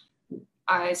mind,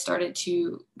 I started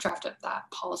to draft up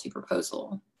that policy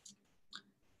proposal.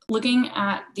 Looking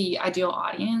at the ideal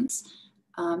audience,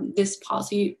 this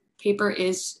policy paper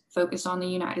is focused on the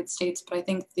United States, but I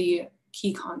think the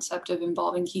key concept of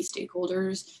involving key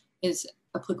stakeholders is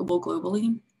applicable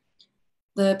globally.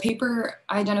 The paper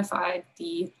identified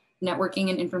the Networking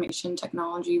and Information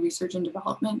Technology Research and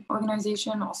Development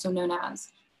Organization, also known as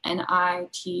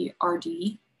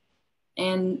NITRD,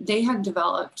 and they had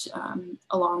developed,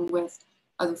 along with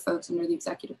other folks under the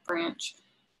executive branch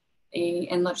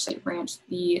and legislative branch,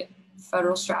 the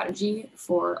Federal Strategy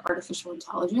for Artificial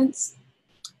Intelligence.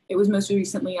 It was most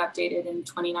recently updated in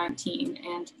 2019,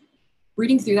 and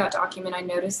reading through that document, I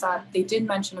noticed that they did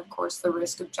mention, of course, the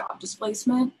risk of job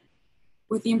displacement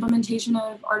with the implementation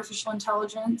of artificial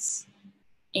intelligence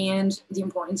and the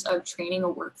importance of training a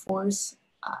workforce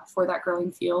for that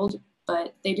growing field,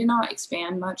 but they did not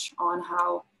expand much on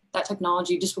how that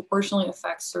technology disproportionately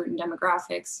affects certain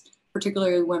demographics,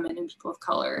 particularly women and people of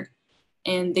color.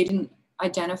 And they didn't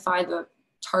identify the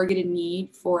targeted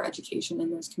need for education in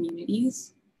those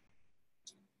communities.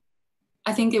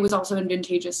 I think it was also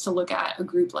advantageous to look at a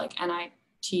group like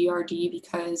NITRD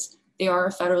because they are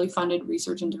a federally funded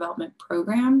research and development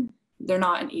program. They're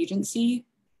not an agency,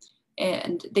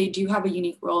 and they do have a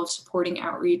unique role of supporting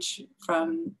outreach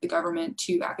from the government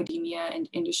to academia and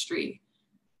industry.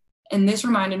 And this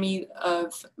reminded me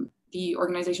of the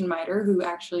organization MITRE, who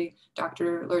actually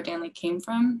Dr. Lure Danley came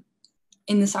from.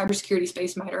 In the cybersecurity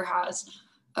space, MITRE has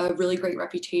a really great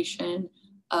reputation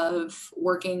of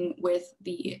working with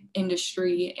the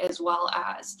industry as well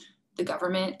as the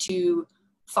government to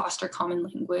foster common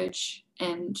language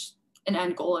and an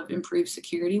end goal of improved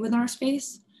security within our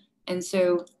space. And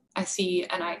so I see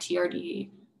NITRD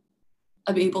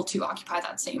able to occupy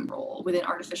that same role within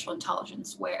artificial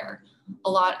intelligence, where a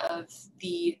lot of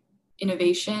the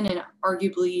innovation and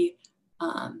arguably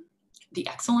the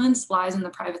excellence lies in the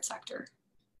private sector.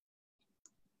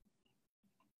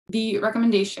 The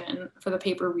recommendation for the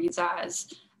paper reads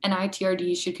as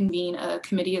NITRD should convene a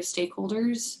committee of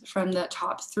stakeholders from the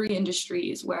top 3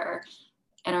 industries where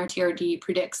NITRD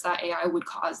predicts that AI would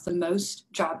cause the most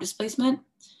job displacement.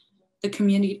 The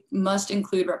community must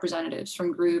include representatives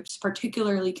from groups,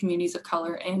 particularly communities of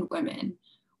color and women,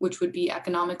 which would be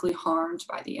economically harmed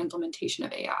by the implementation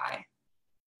of AI.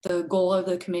 The goal of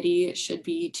the committee should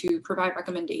be to provide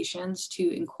recommendations to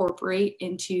incorporate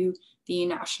into the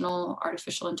National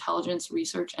Artificial Intelligence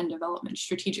Research and Development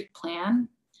Strategic Plan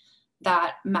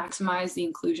that maximize the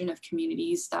inclusion of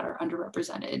communities that are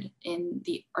underrepresented in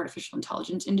the artificial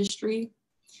intelligence industry.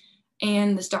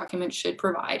 And this document should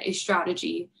provide a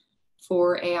strategy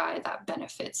for AI that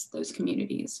benefits those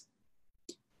communities.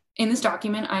 In this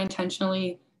document, I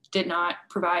intentionally did not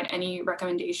provide any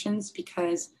recommendations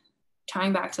because,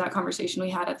 tying back to that conversation we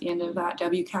had at the end of that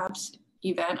WCAPS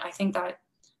event, I think that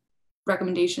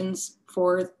recommendations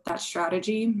for that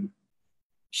strategy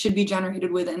should be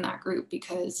generated within that group,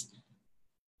 because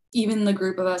even the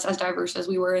group of us, as diverse as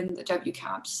we were in the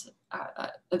WCAPS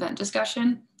event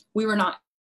discussion, we were not.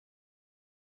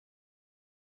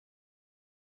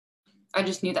 I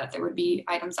just knew that there would be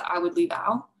items that I would leave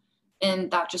out, and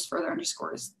that just further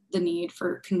underscores the need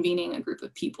for convening a group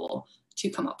of people to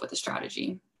come up with a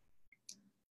strategy.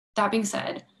 That being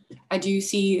said, I do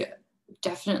see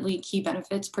definitely key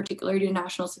benefits, particularly to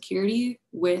national security,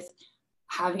 with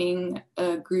having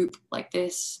a group like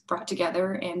this brought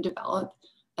together and develop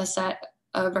a set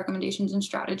of recommendations and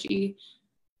strategy.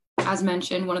 As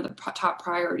mentioned, one of the top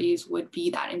priorities would be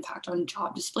that impact on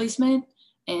job displacement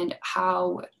and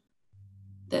how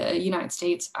the United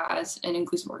States as an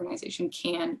inclusive organization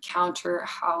can counter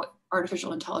how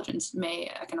artificial intelligence may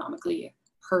economically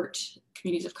hurt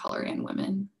communities of color and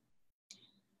women.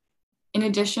 In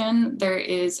addition, there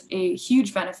is a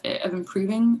huge benefit of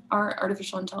improving our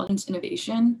artificial intelligence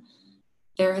innovation.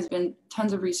 There has been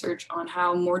tons of research on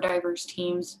how more diverse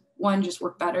teams, one, just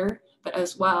work better, but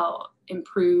as well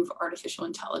improve artificial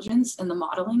intelligence and the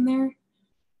modeling there.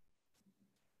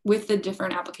 With the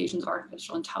different applications of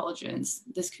artificial intelligence,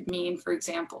 this could mean, for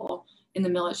example, in the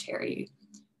military.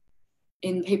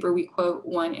 In the paper, we quote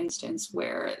one instance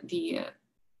where the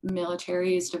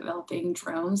military is developing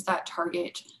drones that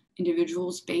target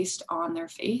individuals based on their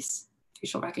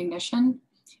facial recognition.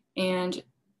 And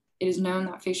it is known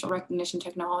that facial recognition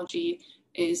technology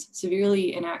is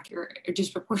severely inaccurate, or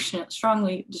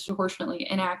disproportionately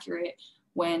inaccurate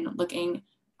when looking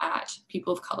at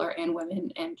people of color and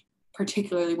women, and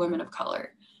particularly women of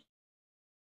color.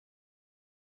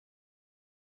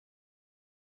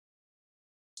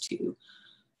 To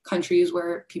countries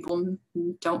where people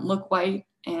don't look white,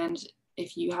 and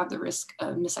if you have the risk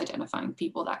of misidentifying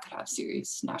people, that could have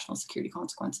serious national security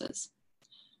consequences.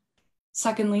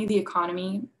 Secondly, the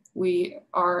economy. We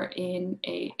are in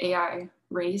an AI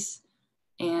race,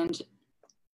 and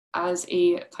as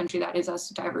a country that is as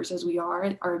diverse as we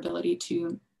are, our ability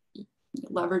to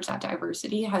leverage that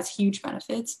diversity has huge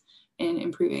benefits in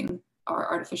improving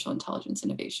our artificial intelligence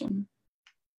innovation.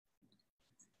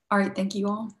 All right, thank you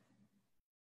all.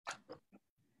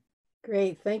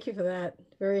 Great, thank you for that.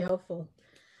 Very helpful.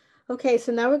 Okay,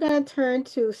 so now we're going to turn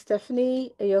to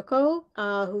Stephanie Ayoko,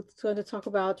 who's going to talk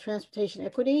about transportation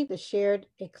equity, the shared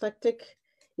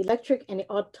electric and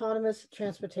autonomous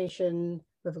transportation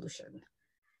revolution.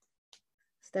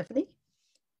 Stephanie?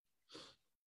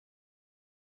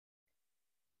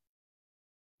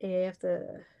 You have to...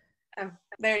 Oh,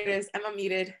 there it is. I'm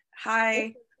unmuted.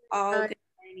 Hi, all. Hi. Good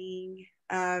morning.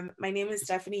 My name is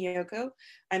Stephanie Ayoko.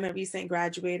 I'm a recent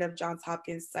graduate of Johns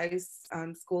Hopkins SAIS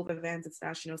School of Advanced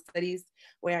International Studies,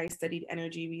 where I studied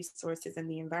energy resources and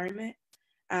the environment.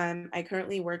 I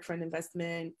currently work for an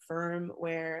investment firm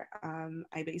where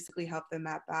I basically help them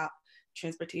map out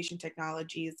transportation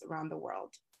technologies around the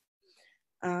world.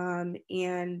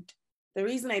 And the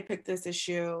reason I picked this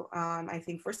issue, I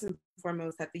think first and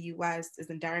foremost that the US is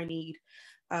in dire need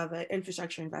of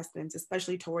infrastructure investments,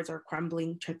 especially towards our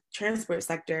crumbling transport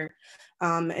sector.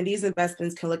 And these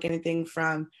investments can look anything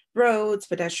from roads,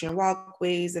 pedestrian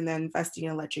walkways, and then investing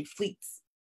in electric fleets.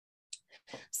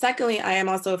 Secondly, I am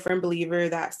also a firm believer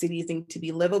that cities need to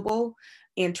be livable,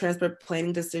 and transport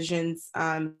planning decisions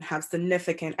have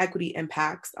significant equity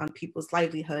impacts on people's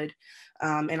livelihood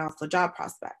and also job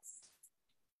prospects.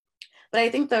 But I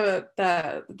think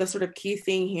the sort of key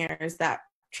thing here is that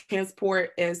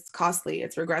transport is costly,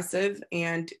 it's regressive,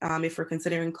 and if we're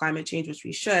considering climate change, which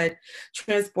we should,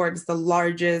 transport is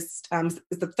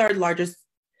the third largest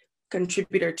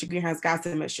contributor to greenhouse gas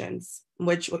emissions,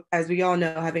 which, as we all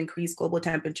know, have increased global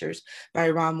temperatures by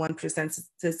around 1%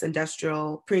 since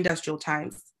pre-industrial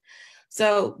times.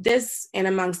 So this, and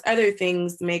amongst other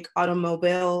things, make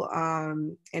automobile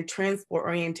and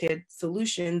transport-oriented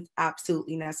solutions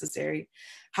absolutely necessary.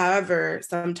 However,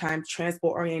 sometimes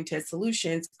transport-oriented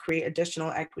solutions create additional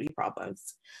equity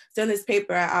problems. So in this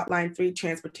paper, I outlined 3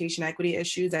 transportation equity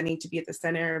issues that need to be at the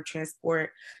center of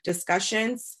transport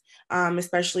discussions,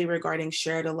 especially regarding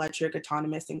shared electric,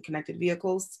 autonomous, and connected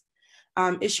vehicles.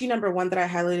 Issue number 1 that I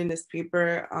highlighted in this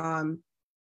paper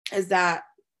is that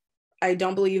I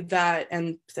don't believe that,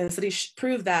 and studies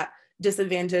prove that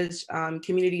disadvantaged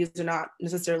communities are not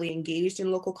necessarily engaged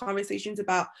in local conversations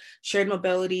about shared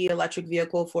mobility, electric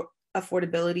vehicle for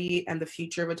affordability, and the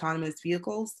future of autonomous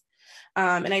vehicles.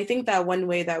 And I think that one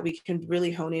way that we can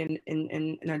really hone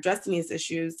in addressing these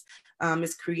issues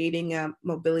is creating a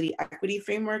mobility equity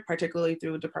framework, particularly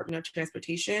through the Department of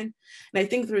Transportation. And I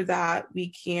think through that, we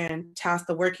can task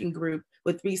the working group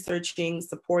with researching,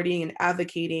 supporting, and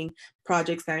advocating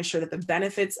projects that ensure that the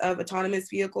benefits of autonomous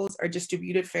vehicles are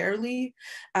distributed fairly,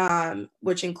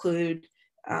 which include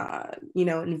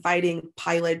inviting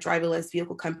pilot driverless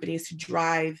vehicle companies to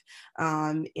drive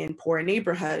in poor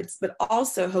neighborhoods, but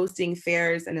also hosting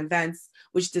fairs and events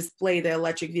which display the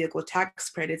electric vehicle tax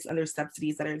credits and other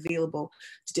subsidies that are available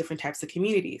to different types of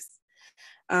communities.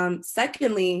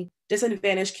 Secondly,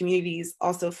 disadvantaged communities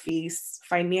also face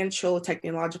financial,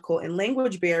 technological, and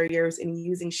language barriers in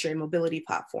using shared mobility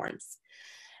platforms.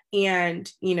 And,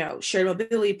 shared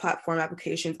mobility platform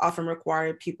applications often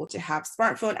require people to have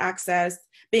smartphone access,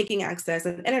 banking access,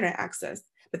 and internet access.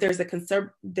 But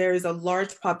there's a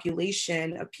large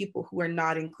population of people who are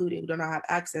not included, who do not have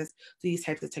access to these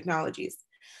types of technologies.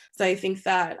 So I think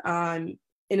that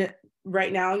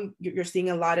right now, you're seeing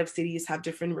a lot of cities have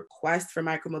different requests for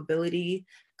micromobility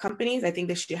companies. I think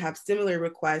they should have similar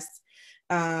requests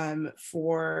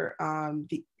for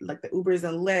the Ubers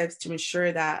and Lyfts to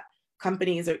ensure that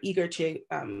companies are eager to,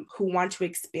 who want to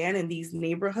expand in these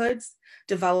neighborhoods,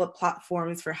 develop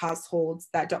platforms for households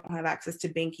that don't have access to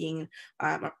banking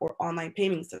or online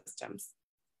payment systems.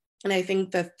 And I think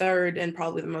the third and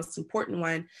probably the most important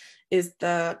one is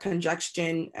the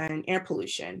congestion and air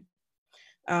pollution.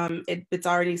 It's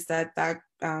already said that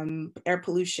air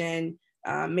pollution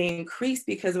may increase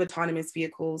because of autonomous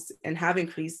vehicles and have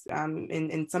increased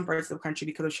in some parts of the country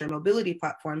because of shared mobility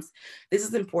platforms. This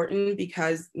is important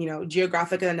because,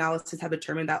 geographic analysis have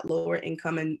determined that lower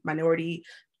income and minority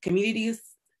communities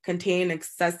contain an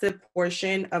excessive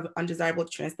portion of undesirable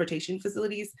transportation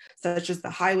facilities, such as the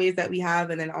highways that we have,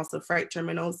 and then also freight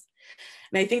terminals.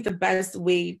 And I think the best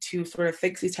way to sort of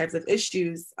fix these types of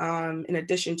issues, in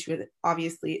addition to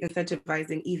obviously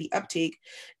incentivizing EV uptake,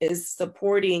 is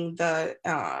supporting the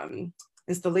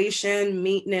installation,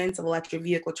 maintenance of electric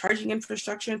vehicle charging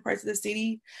infrastructure in parts of the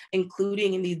city,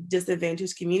 including in these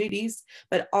disadvantaged communities,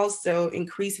 but also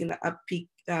increasing the upkeep,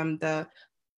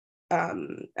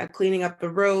 cleaning up the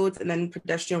roads, and then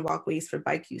pedestrian walkways for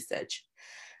bike usage.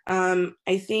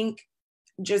 I think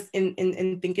just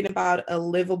in thinking about a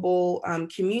livable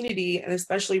community, and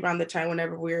especially around the time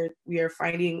whenever we are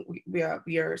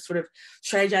sort of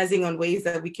strategizing on ways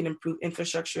that we can improve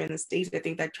infrastructure in the state, I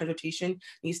think that transportation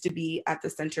needs to be at the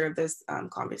center of this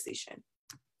conversation.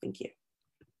 Thank you.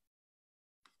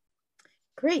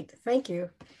 Great, thank you,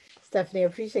 Stephanie, I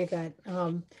appreciate that.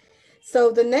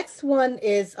 So the next one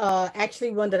is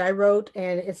actually one that I wrote,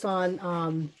 and it's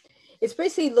on, it's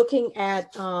basically looking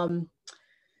at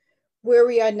where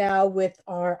we are now with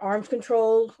our arms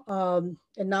control and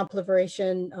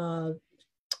non-proliferation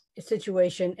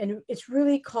situation. And it's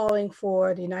really calling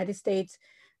for the United States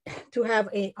to have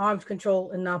an arms control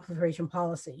and non-proliferation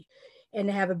policy and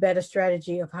to have a better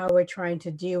strategy of how we're trying to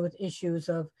deal with issues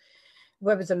of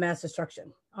weapons of mass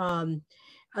destruction.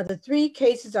 The three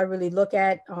cases I really look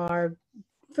at are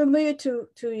familiar to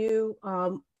you.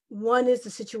 One is the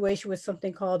situation with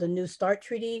something called the New START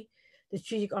Treaty, the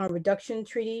Strategic Arm Reduction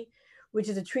Treaty, which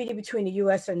is a treaty between the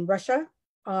US and Russia,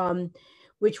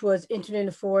 which was entered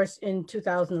into force in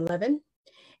 2011.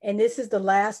 And this is the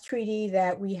last treaty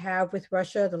that we have with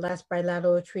Russia, the last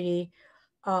bilateral treaty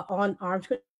on arms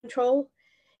control.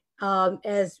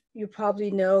 As you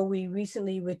probably know, we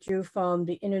recently withdrew from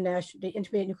the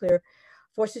Intermediate Nuclear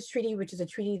Forces Treaty, which is a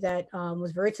treaty that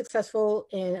was very successful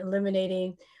in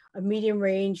eliminating a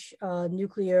medium-range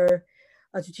nuclear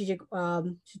strategic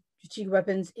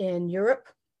weapons in Europe.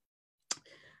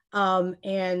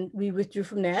 And we withdrew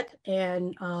from that.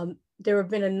 And there have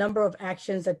been a number of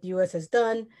actions that the US has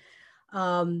done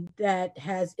that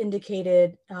has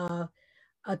indicated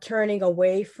a turning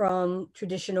away from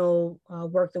traditional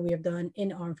work that we have done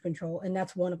in arms control, and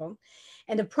that's one of them.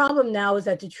 And the problem now is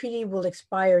that the treaty will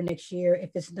expire next year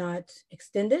if it's not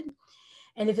extended.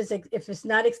 And if it's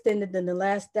not extended, then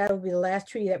that will be the last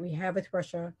treaty that we have with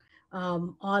Russia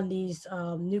on these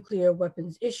nuclear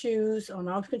weapons issues, on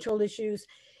arms control issues,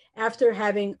 after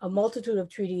having a multitude of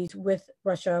treaties with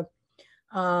Russia,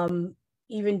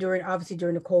 even obviously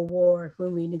during the Cold War,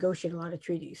 when we negotiated a lot of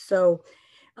treaties. So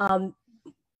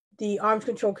the arms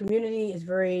control community is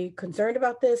very concerned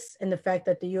about this and the fact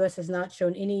that the US has not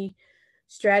shown any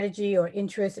strategy or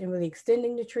interest in really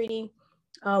extending the treaty,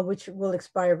 which will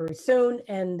expire very soon.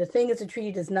 And the thing is, the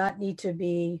treaty does not need to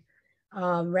be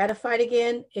ratified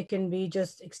again. It can be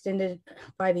just extended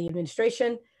by the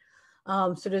administration.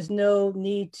 So there's no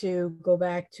need to go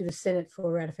back to the Senate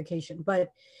for ratification.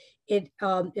 But it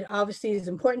obviously is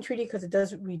an important treaty because it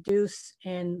does reduce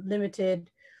and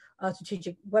limited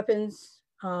strategic weapons,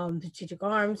 strategic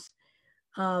arms.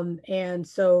 And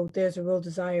so there's a real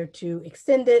desire to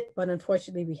extend it, but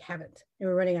unfortunately we haven't, and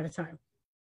we're running out of time.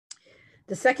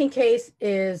 The second case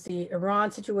is the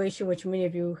Iran situation, which many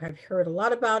of you have heard a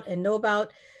lot about and know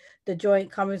about, the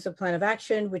Joint Comprehensive Plan of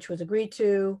Action, which was agreed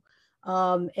to,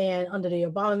 and under the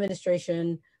Obama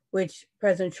administration, which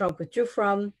President Trump withdrew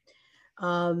from,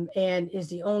 and is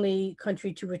the only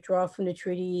country to withdraw from the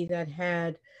treaty that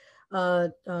had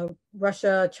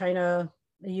Russia, China,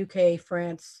 the UK,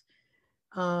 France,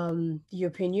 the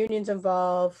European Union's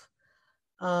involved,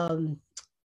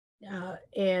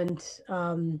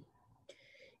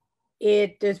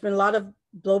 there's been a lot of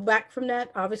blowback from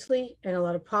that, obviously, and a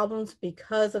lot of problems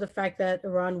because of the fact that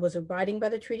Iran was abiding by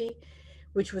the treaty,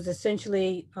 which was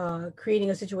essentially creating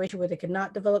a situation where they could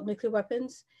not develop nuclear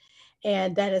weapons.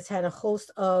 And that has had a host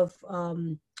of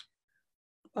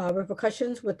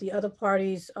repercussions with the other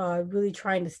parties really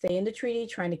trying to stay in the treaty,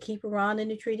 trying to keep Iran in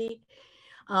the treaty.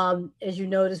 As you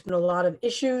know, there's been a lot of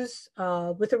issues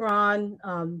with Iran,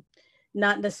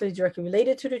 not necessarily directly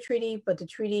related to the treaty, but the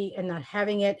treaty and not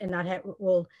having it and not have,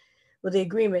 well, the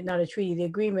agreement, not a treaty, the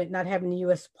agreement, not having the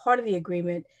US part of the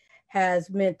agreement has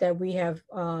meant that we have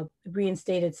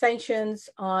reinstated sanctions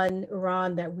on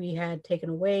Iran that we had taken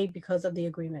away because of the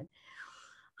agreement.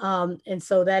 And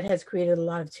so that has created a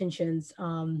lot of tensions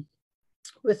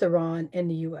with Iran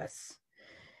and the US.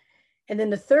 And then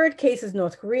the third case is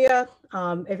North Korea.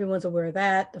 Everyone's aware of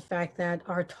that. The fact that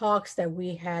our talks that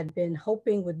we had been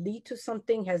hoping would lead to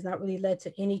something has not really led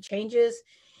to any changes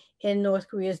in North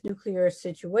Korea's nuclear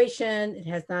situation. It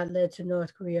has not led to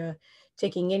North Korea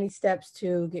taking any steps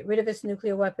to get rid of its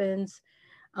nuclear weapons.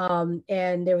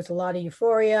 And there was a lot of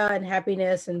euphoria and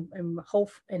happiness and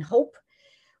hope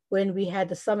when we had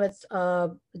the summits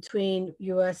between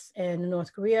US and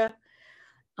North Korea.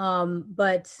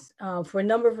 But for a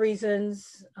number of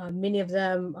reasons, many of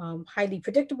them highly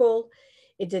predictable,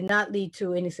 it did not lead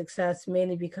to any success,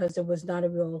 mainly because there was not a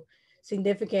real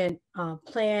significant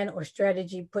plan or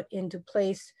strategy put into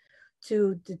place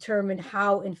to determine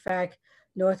how, in fact,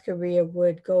 North Korea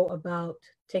would go about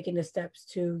taking the steps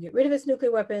to get rid of its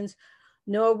nuclear weapons,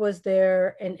 nor was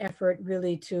there an effort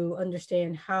really to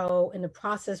understand how, in the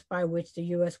process by which the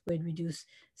US would reduce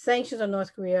sanctions on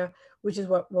North Korea, which is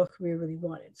what North Korea really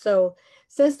wanted. So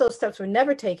since those steps were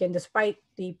never taken, despite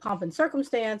the pomp and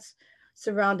circumstance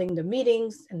surrounding the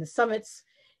meetings and the summits,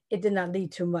 it did not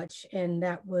lead to much. And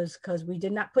that was because we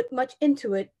did not put much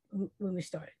into it when we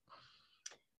started.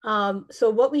 So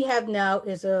what we have now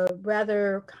is a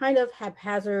rather kind of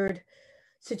haphazard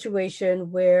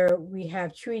situation where we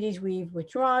have treaties we've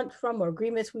withdrawn from, or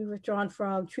agreements we've withdrawn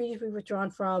from, treaties we've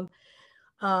withdrawn from,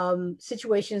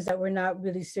 situations that were not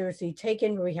really seriously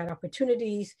taken, where we had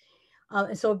opportunities.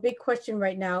 And so a big question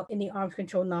right now in the arms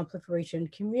control non-proliferation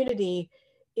community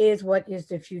is, what is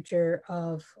the future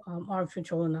of arms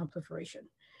control and non-proliferation?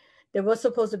 There was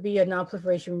supposed to be a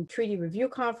non-proliferation treaty review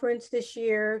conference this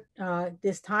year,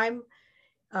 this time,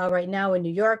 right now in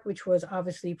New York, which was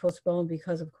obviously postponed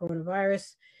because of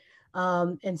coronavirus.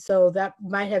 And so that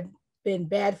might have been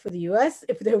bad for the US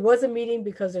if there was a meeting,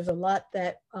 because there's a lot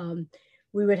that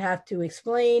we would have to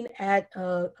explain at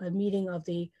a meeting of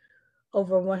the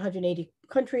over 180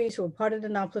 countries who are part of the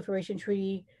non-proliferation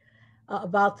treaty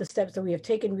about the steps that we have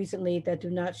taken recently that do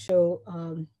not show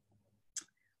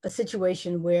a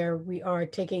situation where we are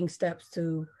taking steps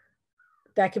to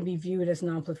that can be viewed as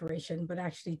non-proliferation, but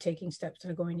actually taking steps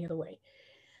that are going the other way.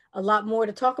 A lot more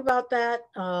to talk about that.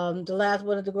 The last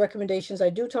one of the recommendations I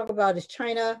do talk about is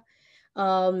China.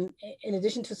 In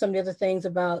addition to some of the other things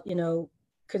about,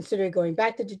 considering going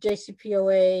back to the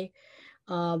JCPOA,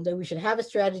 that we should have a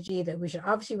strategy, that we should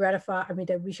obviously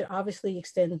that we should obviously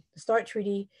extend the START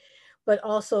treaty, but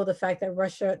also the fact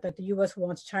that the US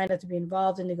wants China to be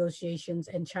involved in negotiations,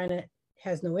 and China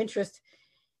has no interest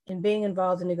in being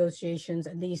involved in negotiations,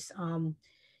 at least,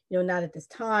 not at this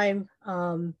time.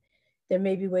 There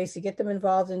may be ways to get them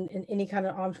involved in any kind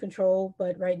of arms control,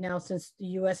 but right now, since the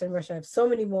US and Russia have so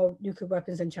many more nuclear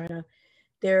weapons than China,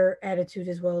 their attitude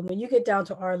is, well, when you get down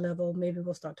to our level, maybe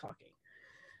we'll start talking.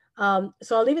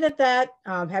 So I'll leave it at that.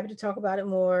 I'm happy to talk about it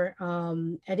more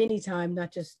at any time,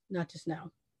 not just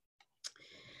now.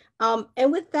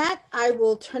 And with that, I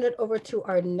will turn it over to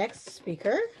our next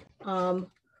speaker,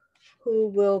 who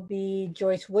will be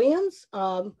Joyce Williams,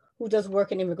 who does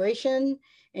work in immigration,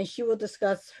 and she will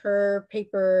discuss her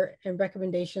paper and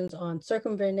recommendations on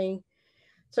circumvention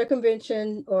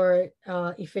or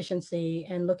efficiency,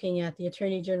 and looking at the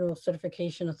Attorney General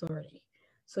Certification Authority.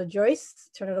 So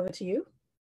Joyce, turn it over to you.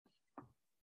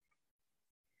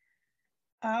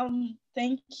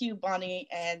 Thank you, Bonnie,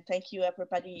 and thank you,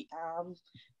 everybody.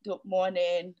 Good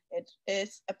morning. It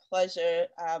is a pleasure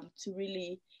to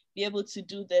really be able to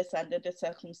do this under the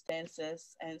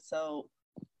circumstances. And so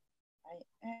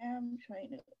I am trying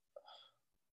to,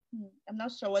 I'm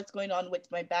not sure what's going on with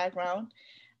my background,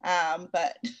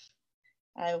 but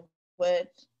I would,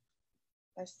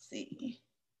 let's see.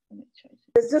 Let me try to.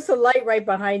 There's just a light right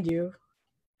behind you.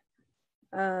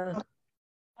 Otherwise,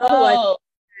 Oh,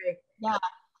 okay. yeah.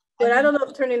 But I don't know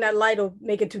if turning that light will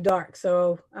make it too dark.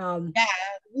 So yeah,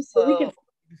 so we can.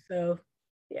 So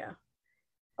yeah.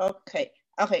 Okay.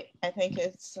 I think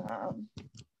it's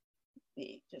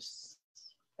we just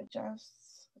adjust.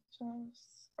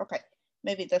 Okay,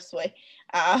 maybe this way.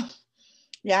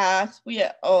 Yes, we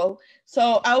are all.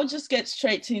 So I will just get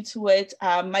straight into it.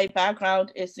 My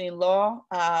background is in law.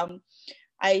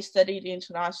 I studied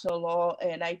international law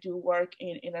and I do work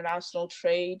in international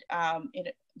trade,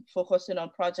 focusing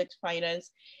on project finance,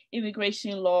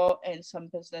 immigration law, and some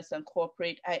business and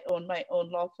corporate. I own my own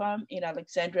law firm in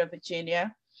Alexandria,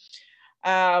 Virginia.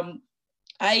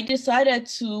 I decided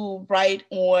to write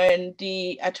on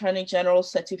the Attorney General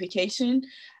certification.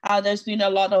 There's been a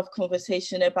lot of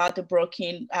conversation about the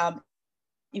broken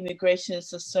immigration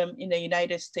system in the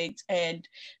United States, and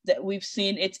that we've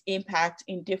seen its impact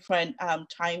in different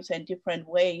times and different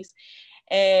ways.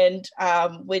 And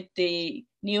with the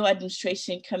new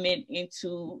administration coming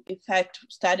into effect,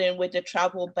 starting with the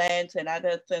travel bans and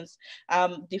other things,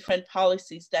 different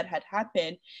policies that had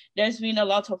happened, there's been a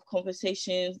lot of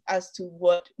conversations as to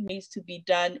what needs to be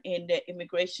done in the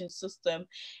immigration system.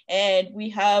 And we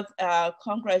have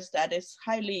Congress that is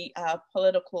highly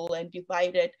political and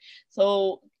divided.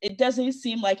 So it doesn't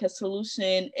seem like a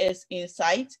solution is in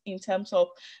sight in terms of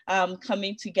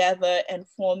coming together and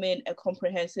forming a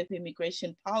comprehensive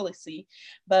immigration policy.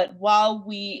 But while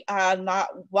we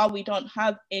don't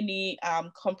have any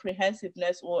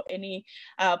comprehensiveness or any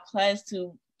plans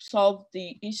to solve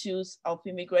the issues of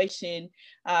immigration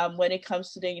when it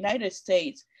comes to the United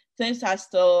States, things are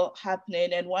still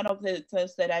happening. And one of the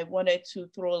things that I wanted to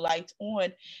throw light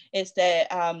on is that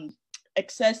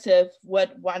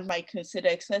what one might consider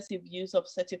excessive use of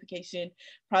certification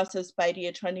process by the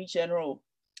Attorney General.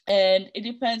 And it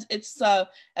depends, it's a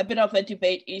bit of a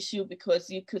debate issue, because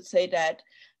you could say that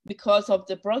because of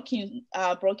the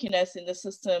brokenness in the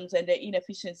systems and the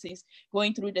inefficiencies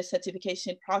going through the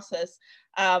certification process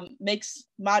makes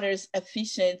matters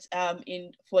efficient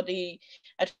for the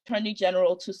Attorney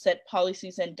General to set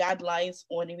policies and guidelines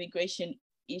on immigration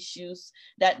issues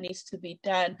that needs to be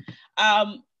done.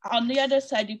 On the other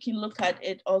side, you can look at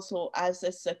it also as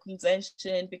a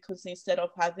circumvention, because instead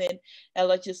of having a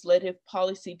legislative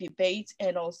policy debate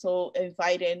and also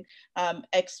inviting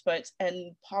experts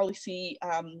and policy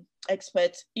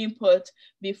experts input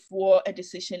before a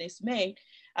decision is made,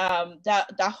 that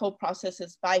whole process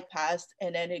is bypassed,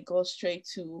 and then it goes straight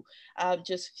to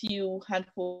just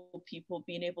handful of people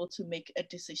being able to make a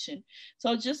decision.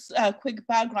 So just a quick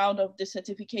background of the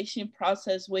certification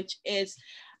process, which is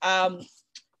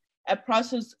a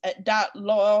process that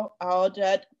law or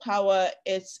that power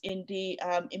is in the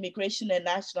Immigration and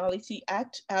Nationality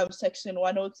Act, Section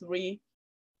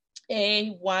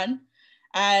 103A1,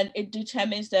 and it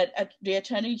determines that the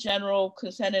Attorney General,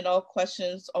 concerning all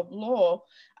questions of law,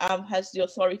 has the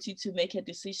authority to make a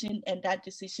decision, and that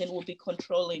decision will be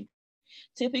controlling.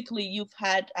 Typically, you've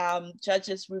had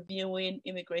judges reviewing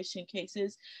immigration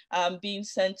cases being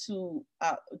sent to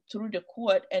through the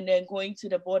court and then going to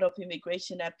the Board of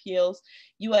Immigration Appeals,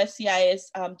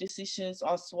 USCIS decisions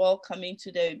as well coming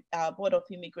to the Board of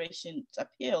Immigration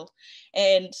Appeals.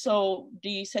 And so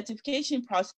the certification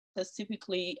process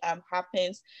typically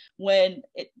happens when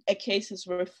a case is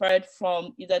referred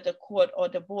from either the court or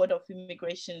the Board of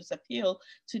Immigration's appeal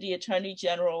to the Attorney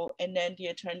General, and then the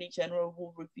Attorney General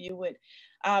will review it.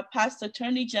 Past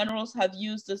Attorney Generals have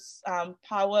used this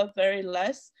power very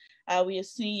less. We are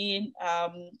seeing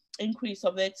increase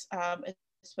of it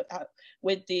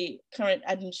with the current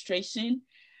administration.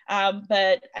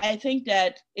 But I think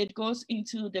that it goes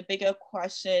into the bigger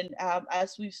question,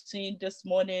 as we've seen this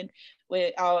morning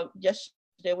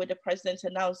yesterday with the president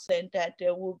announcing that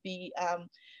there will be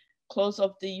close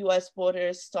of the US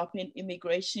borders, stopping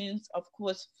immigrations. Of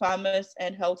course, farmers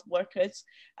and health workers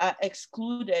are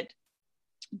excluded,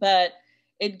 but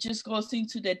it just goes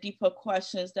into the deeper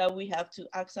questions that we have to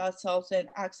ask ourselves and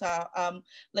ask our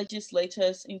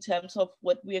legislators in terms of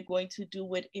what we are going to do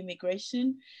with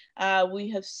immigration.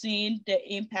 We have seen the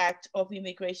impact of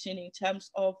immigration in terms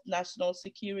of national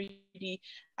security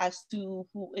as to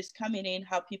who is coming in,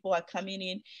 how people are coming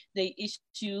in, the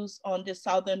issues on the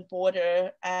southern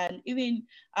border, and even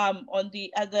on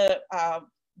the other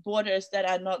borders that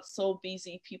are not so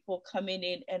busy, people coming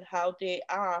in and how they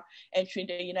are entering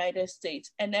the United States.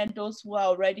 And then those who are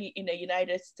already in the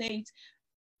United States,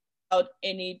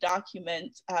 any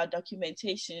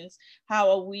documentations? How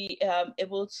are we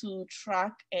able to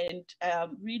track and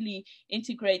really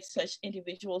integrate such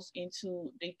individuals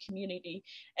into the community?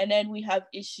 And then we have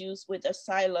issues with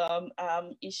asylum,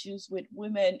 issues with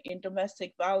women in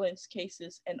domestic violence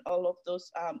cases, and all of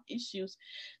those issues.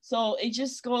 So it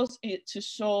just goes to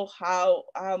show how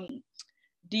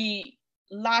the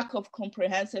lack of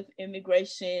comprehensive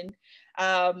immigration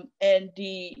and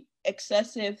the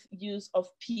excessive use of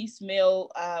piecemeal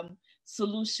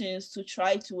solutions to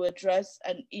try to address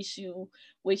an issue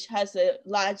which has a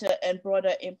larger and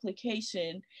broader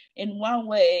implication, in one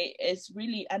way is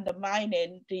really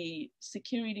undermining the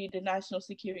security, the national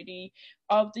security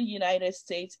of the United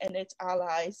States and its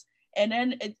allies. And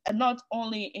then not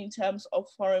only in terms of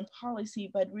foreign policy,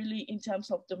 but really in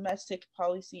terms of domestic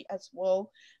policy as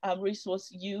well, resource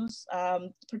use,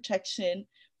 protection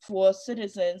for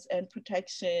citizens, and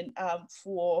protection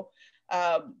for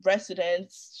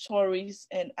residents, tourists,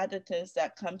 and other things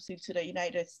that comes into the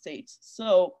United States.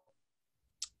 So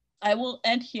I will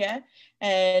end here,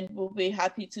 and we'll be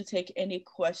happy to take any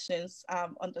questions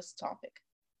on this topic.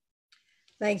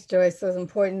 Thanks, Joyce. Those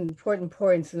important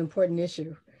points, an important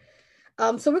issue.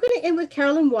 So we're going to end with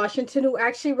Carolyn Washington, who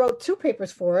actually wrote 2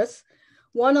 papers for us.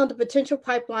 One on the potential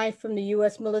pipeline from the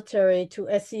U.S. military to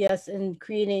SCS in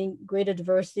creating greater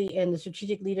diversity and the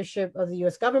strategic leadership of the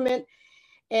U.S. government,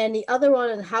 and the other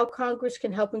one on how Congress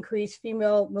can help increase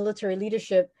female military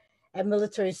leadership at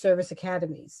military service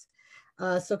academies.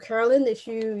 So Carolyn, if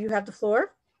you have the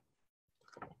floor.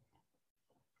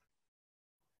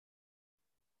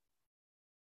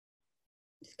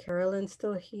 Is Carolyn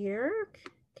still here?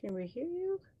 Can we hear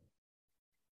you?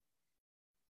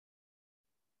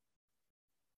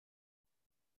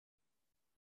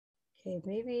 Okay,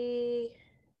 maybe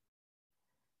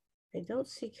I don't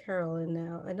see Carolyn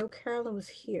now. I know Carolyn was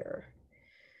here.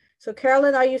 So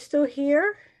Carolyn, are you still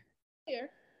here?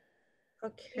 Here.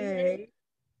 Okay.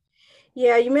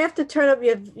 Yeah, you may have to turn up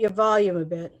your volume a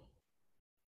bit.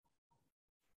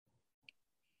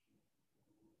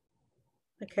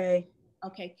 Okay.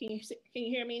 Okay, can you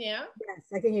hear me now? Yes,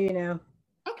 I can hear you now.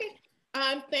 Okay.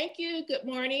 Thank you. Good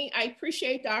morning. I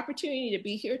appreciate the opportunity to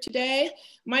be here today.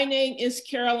 My name is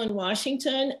Carolyn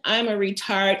Washington. I'm a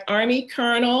retired Army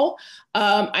colonel.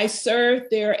 I served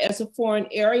there as a foreign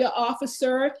area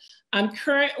officer. I'm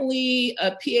currently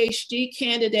a PhD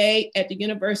candidate at the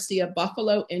University of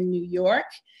Buffalo in New York.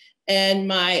 And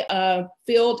my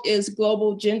field is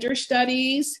global gender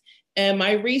studies. And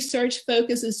my research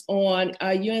focuses on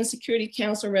UN Security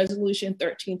Council Resolution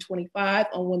 1325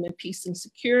 on women, peace, and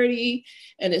security,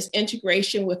 and its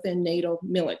integration within NATO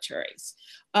militaries.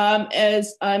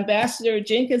 As Ambassador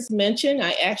Jenkins mentioned,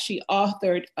 I actually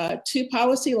authored 2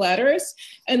 policy letters,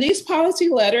 and these policy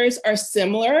letters are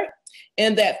similar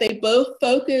in that they both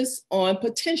focus on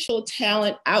potential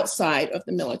talent outside of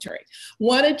the military.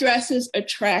 One addresses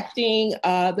attracting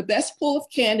the best pool of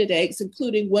candidates,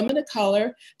 including women of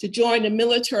color, to join the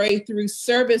military through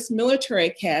service military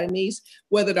academies,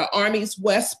 whether the Army's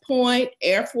West Point,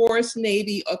 Air Force,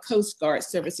 Navy, or Coast Guard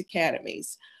service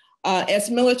academies. As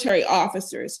military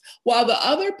officers, while the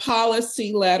other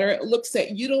policy letter looks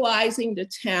at utilizing the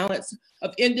talents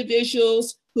of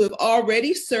individuals who have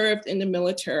already served in the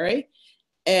military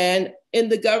and in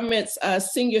the government's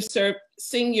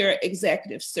senior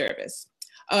executive service.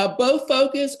 Both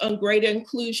focus on greater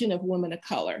inclusion of women of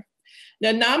color.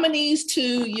 Now, nominees to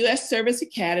U.S. service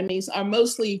academies are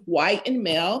mostly white and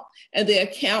male, and they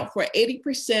account for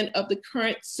 80% of the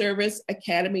current service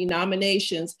academy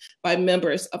nominations by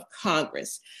members of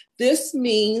Congress. This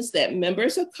means that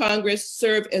members of Congress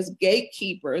serve as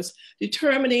gatekeepers,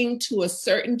 determining to a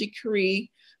certain degree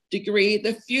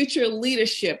the future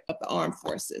leadership of the armed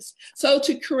forces. So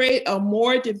to create a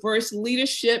more diverse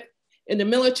leadership in the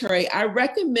military, I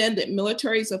recommend that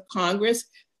militaries of Congress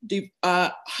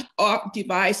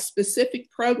devise specific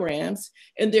programs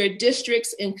in their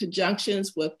districts in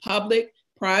conjunctions with public,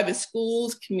 private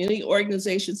schools, community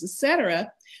organizations,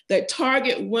 etc., that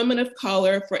target women of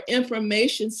color for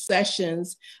information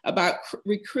sessions about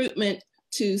recruitment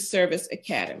to service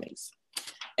academies.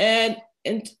 And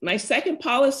my second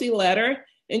policy letter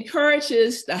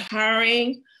encourages the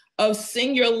hiring of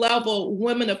senior level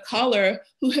women of color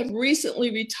who have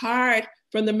recently retired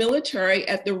from the military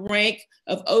at the rank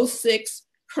of 06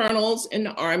 colonels in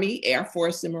the Army, Air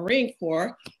Force, and Marine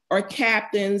Corps, or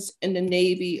captains in the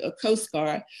Navy or Coast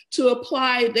Guard, to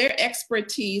apply their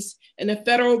expertise in the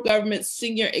federal government's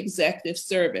senior executive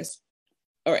service,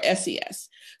 or SES.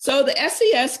 So the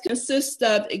SES consists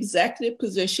of executive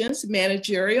positions,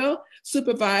 managerial,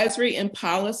 supervisory, and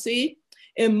policy.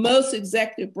 in most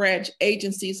executive branch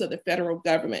agencies of the federal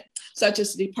government, such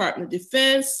as the Department of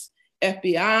Defense,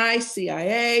 FBI,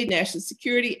 CIA, National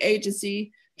Security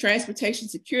Agency, Transportation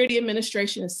Security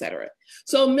Administration, etc.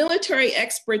 So military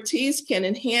expertise can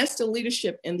enhance the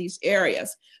leadership in these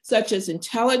areas, such as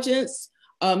intelligence,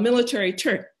 military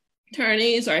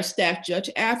attorneys or staff judge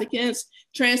advocates,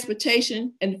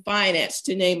 transportation, and finance,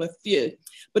 to name a few,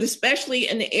 but especially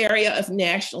in the area of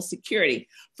national security.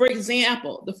 For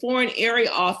example, the Foreign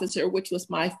Area Officer, which was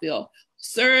my field,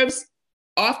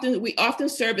 we often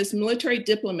serve as military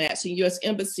diplomats in U.S.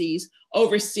 embassies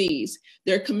overseas.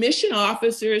 They're commissioned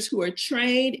officers who are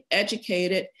trained,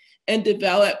 educated, and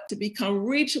developed to become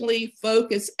regionally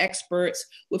focused experts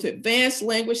with advanced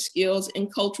language skills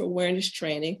and cultural awareness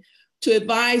training to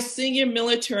advise senior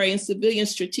military and civilian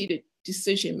strategic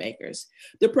decision makers.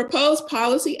 The proposed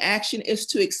policy action is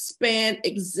to expand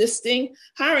existing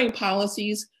hiring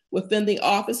policies within the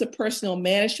Office of Personnel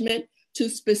Management to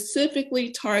specifically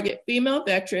target female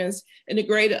veterans in the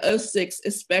grade of 06,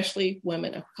 especially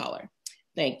women of color.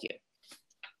 Thank you.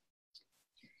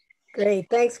 Great,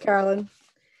 thanks, Carolyn.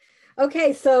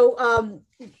 Okay, so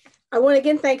I want to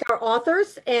again thank our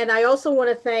authors, and I also want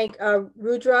to thank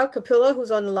Rudra Kapila,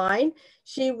 who's on the line.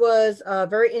 She was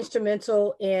very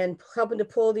instrumental in helping to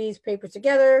pull these papers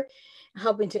together,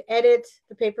 helping to edit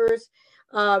the papers.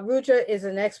 Rudra is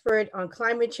an expert on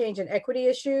climate change and equity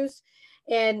issues.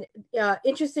 And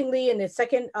interestingly, in the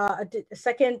second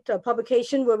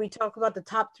publication where we talk about the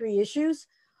top 3 issues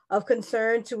of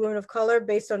concern to women of color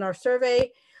based on our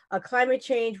survey, climate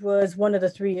change was one of the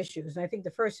 3 issues, and I think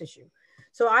the first issue.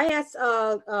 So I asked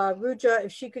Rudra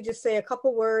if she could just say a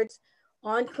couple words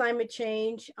on climate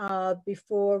change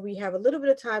before we have a little bit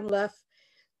of time left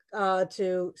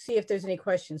to see if there's any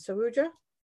questions. So Rudra?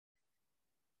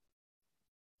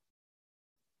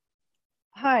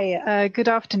 Hi, good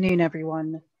afternoon,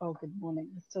 everyone. Oh, good morning.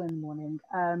 It's still in the morning.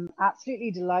 Absolutely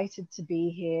delighted to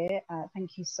be here.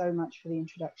 Thank you so much for the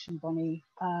introduction, Bonnie.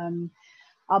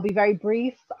 I'll be very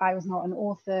brief. I was not an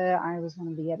author. I was one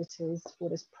of the editors for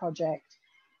this project,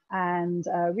 and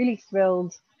really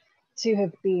thrilled to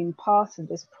have been part of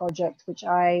this project, which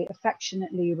I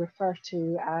affectionately refer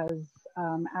to as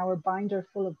our binder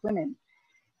full of women.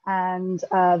 And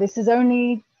this is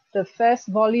only the first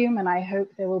volume, and I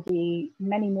hope there will be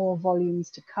many more volumes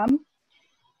to come.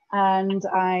 And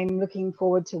I'm looking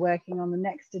forward to working on the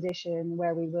next edition,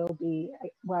 where I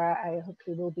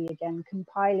hopefully will be again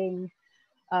compiling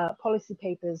policy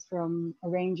papers from a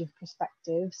range of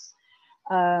perspectives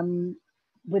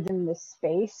within this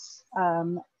space.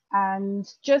 And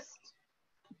just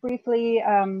briefly,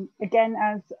 again,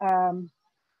 as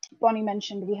Bonnie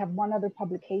mentioned, we have one other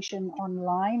publication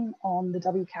online on the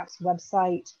WCAP's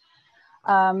website.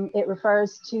 It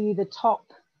refers to the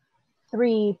top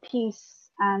 3 peace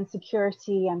and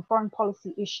security and foreign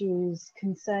policy issues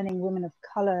concerning women of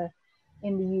color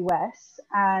in the US.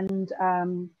 And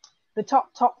the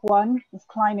top 1 is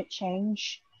climate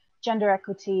change, gender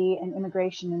equity, and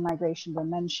immigration and migration were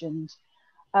mentioned.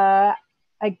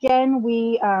 Again,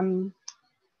 we have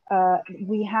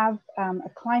a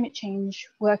climate change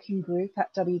working group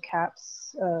at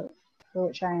WCAPS, for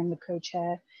which I am the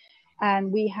co-chair, and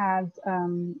we had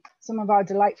some of our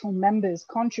delightful members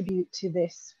contribute to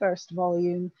this first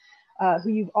volume, who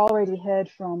you've already heard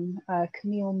from,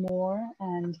 Camille Moore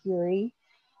and Yuri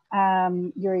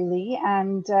Lee,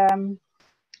 and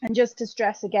just to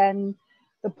stress again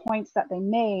the points that they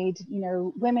made, you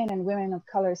know, women and women of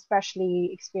color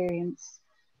especially experience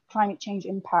climate change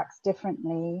impacts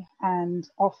differently and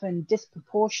often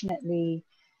disproportionately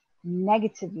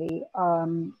negatively are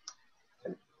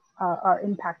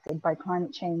impacted by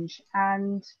climate change.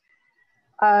 And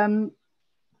I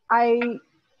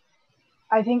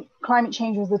think climate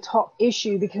change was the top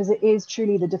issue because it is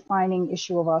truly the defining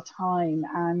issue of our time,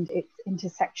 and it's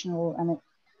intersectional, and it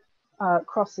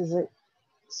crosses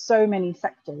so many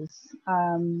sectors.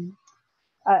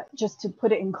 Just to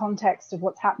put it in context of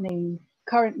what's happening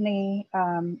currently,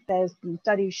 there's been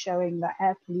studies showing that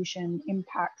air pollution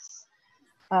impacts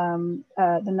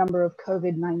the number of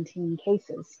COVID-19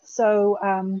 cases. So,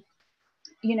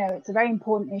 you know, it's a very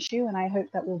important issue, and I hope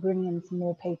that we'll bring in some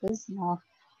more papers in our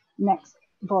next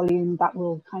volume that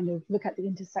will kind of look at the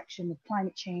intersection of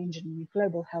climate change and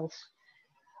global health.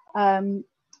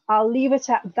 I'll leave it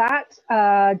at that,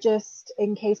 just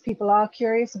in case people are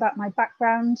curious about my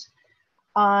background.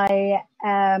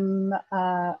 I'm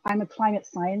a climate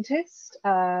scientist.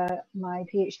 My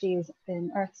PhD is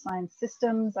in earth science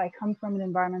systems. I come from an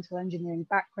environmental engineering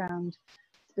background,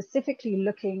 specifically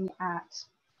looking at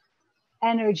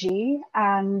energy.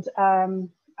 And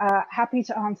happy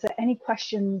to answer any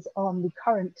questions on the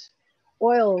current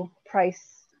oil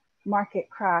price market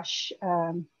crash,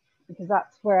 because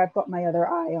that's where I've got my other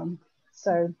eye on.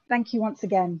 So thank you once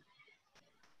again.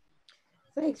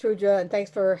 Thanks, Rudra, and thanks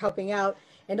for helping out.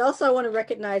 And also I want to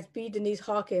recognize B. Denise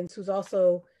Hawkins, who's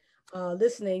also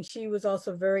listening. She was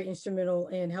also very instrumental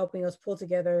in helping us pull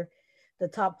together the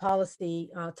top policy,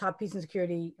 top peace and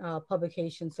security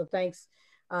publication. So thanks,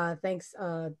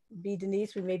 B.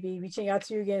 Denise. We may be reaching out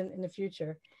to you again in the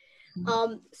future.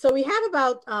 So we have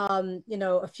about,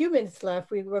 a few minutes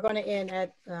left. We're going to end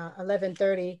at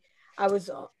 11:30.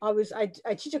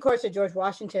 I teach a course at George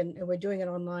Washington, and we're doing it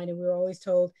online, and we were always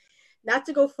told not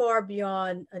to go far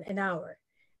beyond an hour.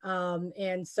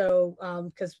 And so,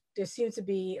 because there seems to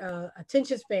be a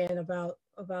attention span about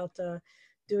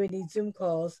doing these Zoom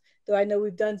calls, though I know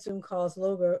we've done Zoom calls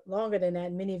longer than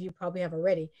that. Many of you probably have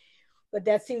already, but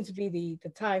that seems to be the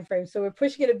time frame. So we're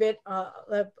pushing it a bit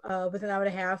with an hour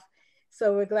and a half.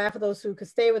 So we're glad for those who could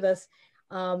stay with us,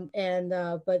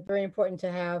 but very important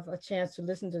to have a chance to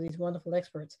listen to these wonderful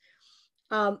experts.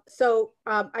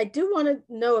 I do want to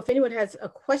know if anyone has a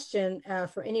question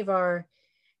for any of our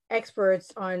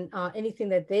experts on anything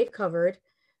that they've covered.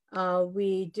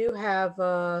 We do have,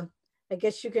 I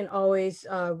guess you can always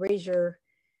raise your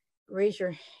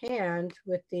hand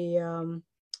with the,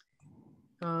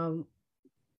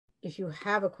 if you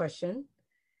have a question.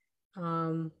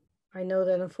 I know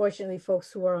that unfortunately folks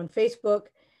who are on Facebook,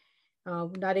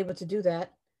 not able to do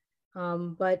that.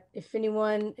 But if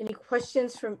any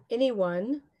questions from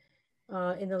anyone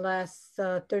in the last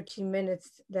 13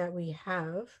 minutes that we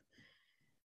have,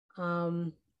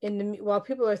 while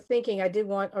people are thinking, I did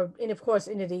want, and of course,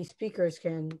 any of these speakers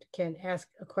can ask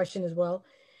a question as well.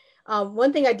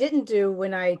 One thing I didn't do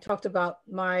when I talked about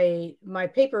my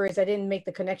paper is I didn't make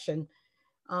the connection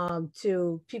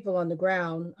to people on the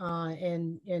ground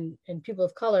and people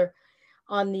of color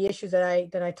on the issues that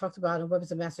I talked about in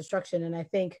weapons of mass destruction. And I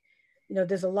think,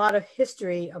 there's a lot of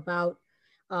history about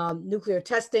nuclear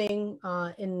testing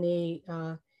in the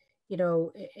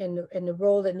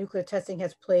role that nuclear testing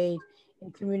has played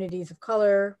in communities of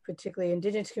color, particularly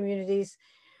indigenous communities.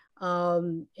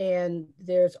 And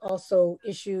there's also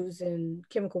issues in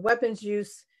chemical weapons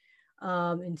use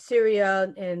in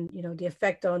Syria, and the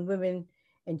effect on women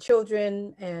and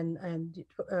children, and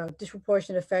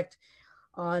disproportionate effect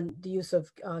on the use of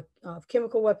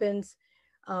chemical weapons.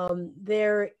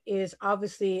 There is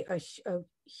obviously a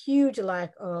huge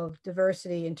lack of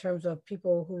diversity in terms of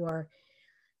people who are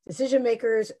decision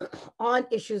makers on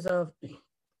issues of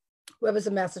weapons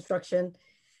of mass destruction,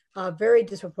 very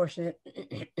disproportionate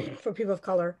for people of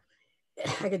color.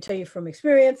 I can tell you from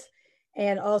experience,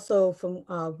 and also from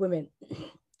women.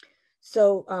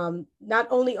 So not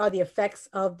only are the effects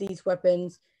of these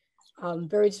weapons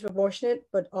very disproportionate,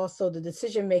 but also the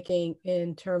decision making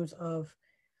in terms of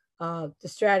the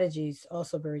strategies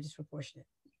also very disproportionate.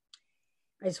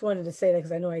 I just wanted to say that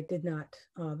because I know I did not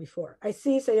before. I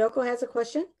see Sayoko has a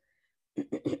question.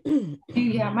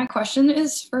 Yeah, my question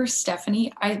is for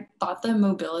Stephanie. I thought the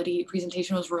mobility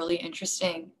presentation was really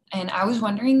interesting. And I was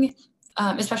wondering,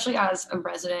 especially as a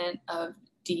resident of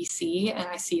DC, and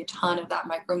I see a ton of that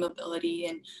micromobility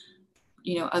and,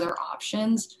 other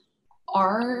options.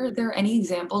 Are there any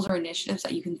examples or initiatives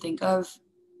that you can think of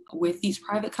with these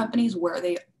private companies where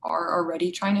they are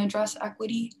already trying to address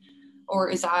equity? Or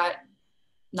is that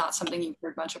not something you've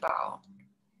heard much about?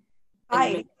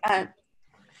 Hi.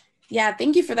 Yeah,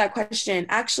 thank you for that question.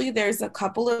 Actually, there's a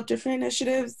couple of different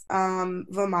initiatives.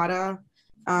 VMATA,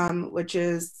 which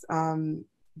is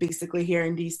basically here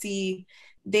in DC,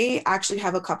 they actually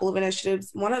have a couple of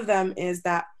initiatives. One of them is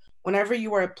that whenever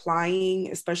you are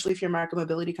applying, especially if you're a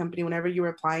micromobility company, whenever you're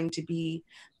applying to be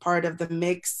part of the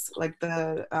mix, like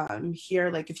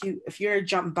if you're a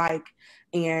jump bike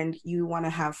and you want to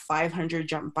have 500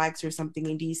 jump bikes or something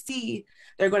in DC,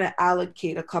 they're going to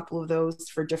allocate a couple of those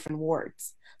for different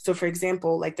wards. So for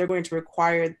example, like they're going to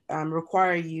require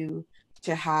you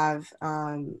to have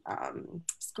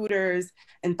scooters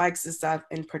and bikes and stuff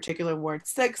in particular Ward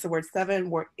 6, or Ward 7,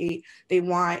 Ward 8. They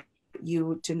want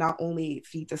you to not only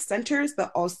feed the centers,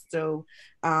 but also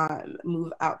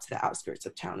move out to the outskirts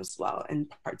of town as well in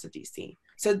parts of DC.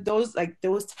 So those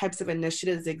types of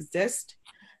initiatives exist.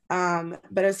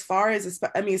 But as far as,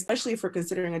 especially if we're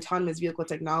considering autonomous vehicle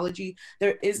technology,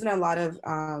 there isn't a lot of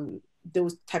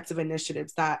those types of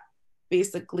initiatives that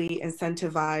basically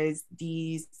incentivize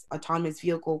these autonomous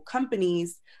vehicle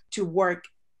companies to work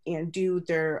and do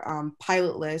their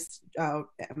pilot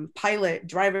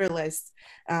driverless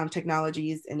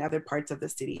technologies in other parts of the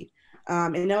city. I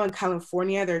know in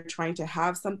California, they're trying to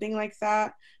have something like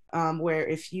that, where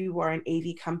if you are an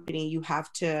AV company, you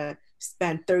have to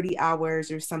spend 30 hours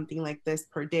or something like this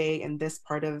per day in this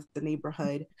part of the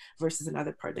neighborhood versus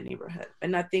another part of the neighborhood,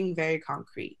 but nothing very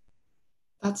concrete.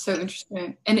 That's so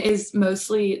interesting. And is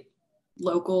mostly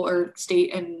local or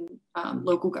state and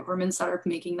local governments that are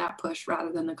making that push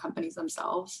rather than the companies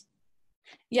themselves?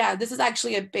 Yeah, this is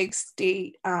actually a big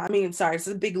state. This is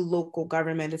a big local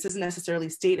government. This isn't necessarily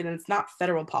state, and it's not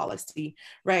federal policy,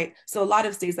 right? So a lot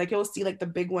of states, like you'll see like the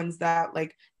big ones that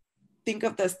like, think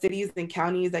of the cities and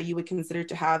counties that you would consider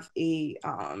to have a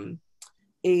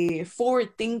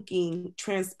forward-thinking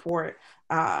transport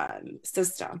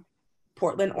system.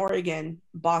 Portland, Oregon,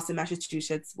 Boston,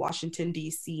 Massachusetts, Washington,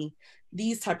 D.C.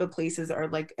 These type of places are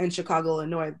like, in Chicago,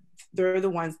 Illinois, they're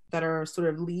the ones that are sort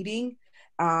of leading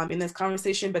in this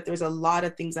conversation, but there's a lot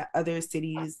of things that other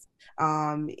cities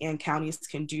and counties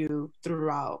can do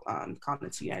throughout the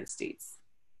continental United States.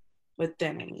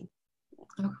 Within, I mean.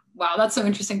 Oh, wow, that's so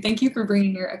interesting. Thank you for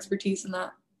bringing your expertise in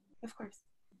that. Of course.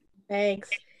 Thanks.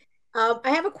 I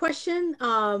have a question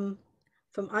from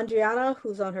Andriana,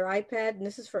 who's on her iPad, and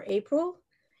this is for April.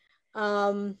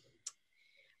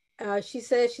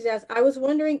 She's asked, I was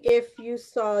wondering if you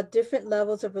saw different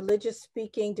levels of religious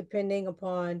speaking depending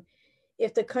upon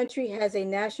if the country has a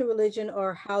national religion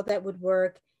or how that would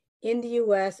work in the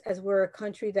US, as we're a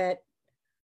country that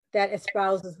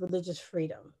espouses religious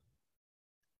freedom.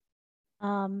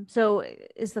 So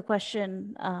is the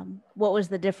question, what was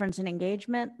the difference in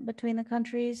engagement between the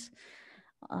countries?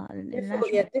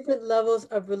 Different levels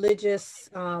of religious,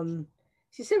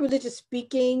 she said religious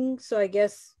speaking, so I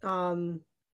guess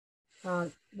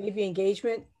maybe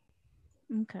engagement.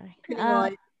 Okay. Depending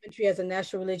on if the country has a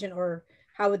national religion, or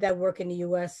how would that work in the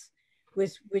US,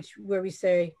 where we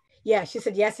say, yeah, she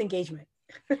said yes, engagement.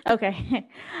 Okay.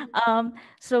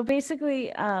 So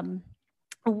basically,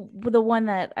 the one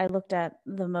that I looked at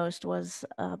the most was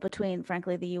between,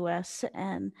 frankly, the US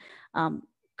and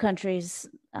countries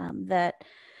that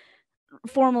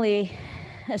formally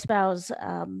espouse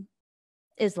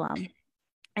Islam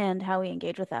and how we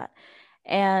engage with that.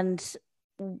 And,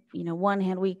 you know, one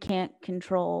hand, we can't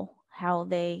control how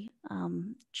they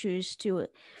choose to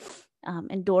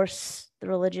endorse the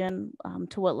religion,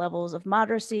 to what levels of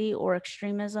moderacy or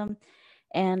extremism.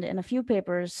 And in a few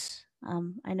papers,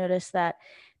 I noticed that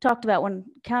talked about when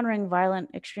countering violent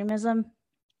extremism,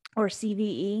 or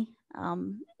CVE,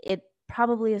 it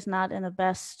probably is not in the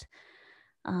best,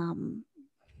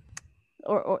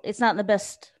 or it's not in the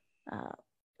best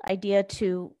idea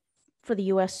for the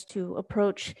US to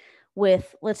approach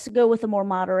with, let's go with a more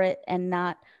moderate and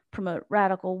not promote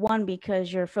radical. One,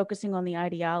 because you're focusing on the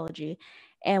ideology.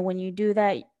 And when you do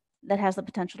that, that has the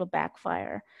potential to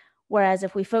backfire. Whereas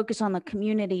if we focus on the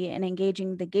community and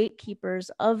engaging the gatekeepers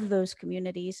of those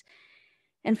communities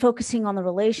and focusing on the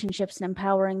relationships and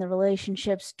empowering the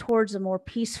relationships towards a more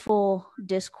peaceful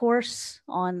discourse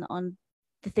on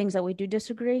the things that we do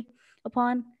disagree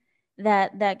upon,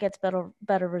 that gets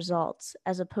better results,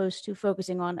 as opposed to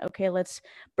focusing on, okay, let's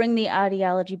bring the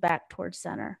ideology back towards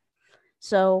center.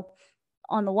 So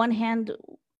on the one hand,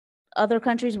 other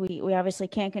countries we obviously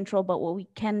can't control, but what we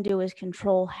can do is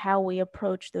control how we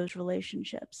approach those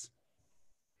relationships.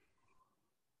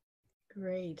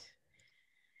 Great.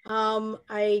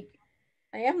 I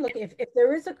am looking, if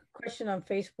there is a question on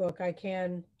Facebook, I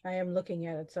am looking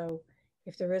at it. So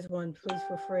if there is one, please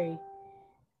feel free.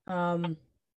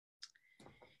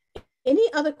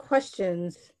 Any other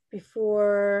questions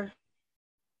before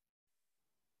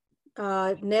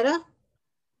Neda?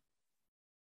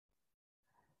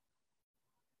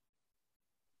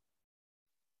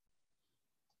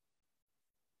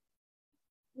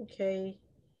 Okay.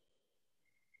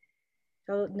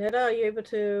 So Neda, are you able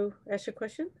to ask your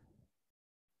question?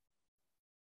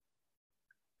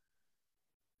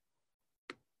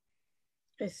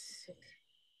 Let's see.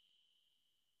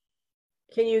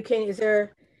 Is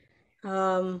there,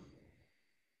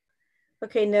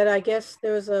 okay, Neda, I guess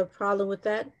there was a problem with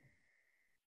that.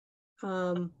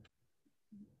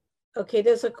 Okay,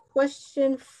 there's a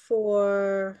question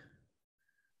for,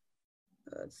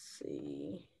 let's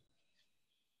see.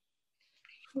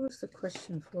 Who's the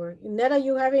question for? Neda,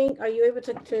 are you able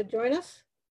to join us?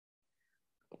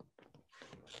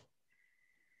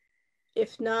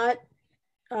 If not,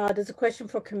 there's a question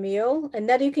for Camille. And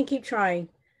Neda, you can keep trying.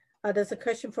 There's a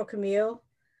question for Camille.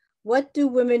 What do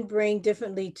women bring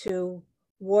differently to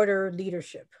water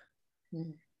leadership?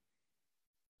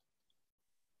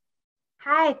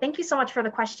 Hi, thank you so much for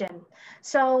the question.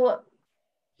 So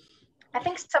I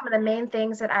think some of the main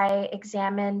things that I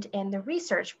examined in the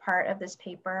research part of this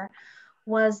paper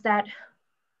was that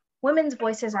women's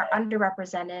voices are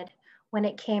underrepresented when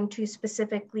it came to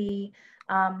specifically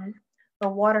the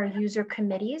water user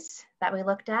committees that we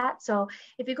looked at. So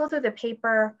if you go through the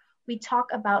paper, we talk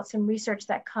about some research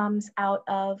that comes out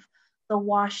of the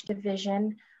WASH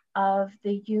division of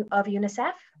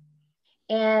UNICEF.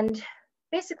 And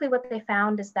basically what they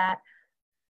found is that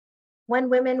when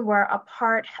women were a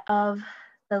part of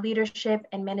the leadership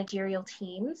and managerial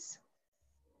teams,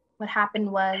 what happened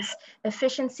was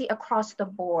efficiency across the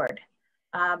board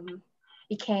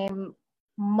became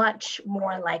much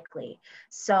more likely.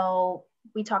 So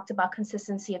we talked about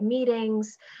consistency of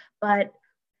meetings, but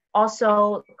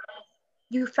also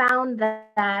you found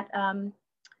that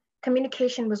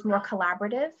communication was more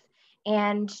collaborative,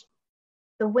 and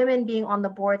the women being on the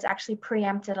boards actually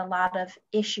preempted a lot of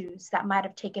issues that might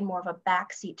have taken more of a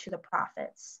backseat to the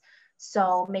profits.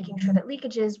 So making sure that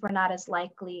leakages were not as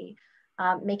likely,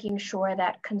 making sure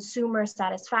that consumer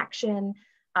satisfaction,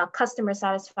 customer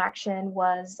satisfaction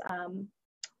was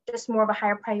just more of a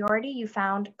higher priority. You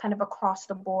found kind of across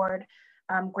the board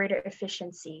greater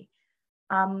efficiency.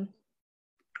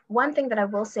 One thing that I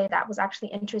will say that was actually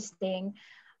interesting,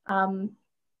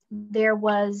 there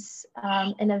was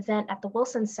an event at the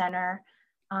Wilson Center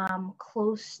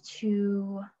close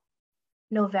to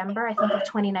November, I think, of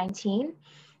 2019.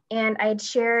 And I had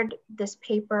shared this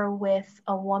paper with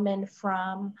a woman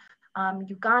from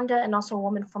Uganda and also a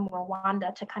woman from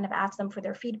Rwanda to kind of ask them for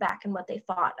their feedback and what they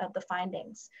thought of the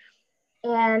findings.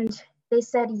 And they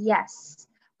said, yes,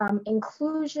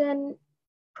 inclusion,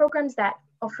 programs that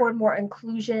afford more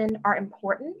inclusion are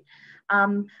important,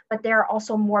 but there are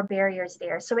also more barriers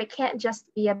there. So it can't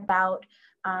just be about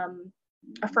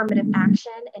affirmative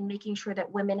action and making sure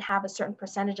that women have a certain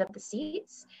percentage of the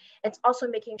seats. It's also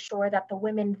making sure that the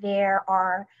women there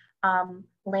are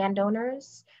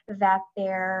landowners, that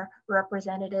they're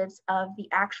representatives of the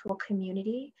actual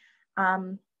community.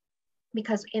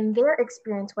 Because in their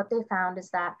experience, what they found is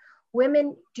that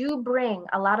women do bring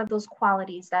a lot of those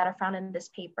qualities that are found in this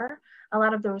paper, a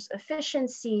lot of those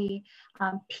efficiency,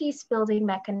 peace building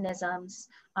mechanisms,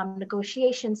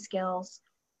 negotiation skills.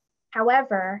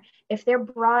 However, if they're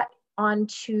brought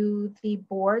onto the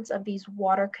boards of these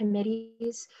water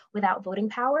committees without voting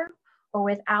power or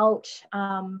without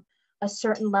a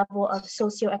certain level of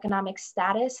socioeconomic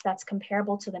status that's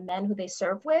comparable to the men who they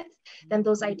serve with, then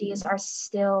those ideas are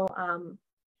still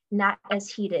not as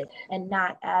heated and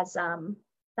not as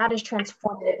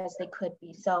transformative as they could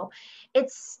be. So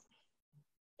it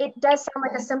does sound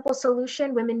like a simple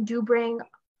solution. Women do bring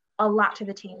a lot to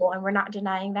the table, and we're not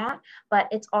denying that, but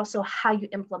it's also how you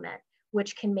implement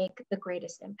which can make the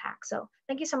greatest impact. So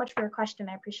thank you so much for your question.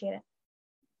 I appreciate it.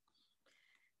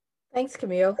 Thanks,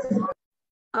 Camille.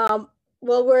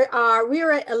 Well, we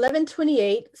are at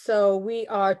 11:28, so we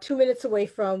are 2 minutes away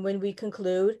from when we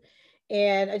conclude.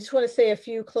 And I just want to say a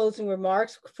few closing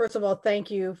remarks. First of all,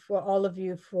 thank you for all of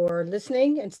you for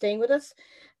listening and staying with us.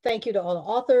 Thank you to all the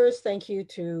authors. Thank you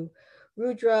to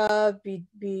Rudra, B.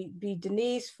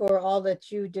 Denise, for all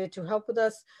that you did to help with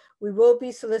us. We will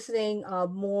be soliciting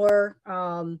more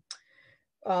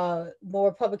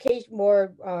publication,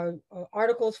 more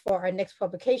articles for our next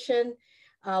publication.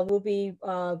 We'll be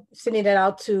sending that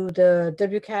out to the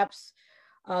WCAPS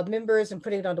members and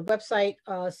putting it on the website.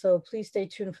 So please stay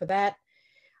tuned for that.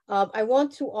 I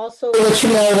want to also let you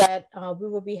know that we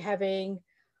will be having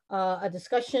a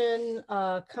discussion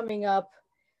coming up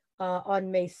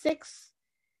on May 6th.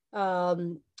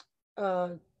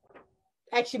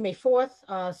 Actually May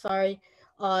 4th, sorry.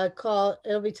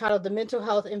 It'll be titled The Mental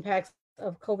Health Impacts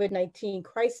of COVID-19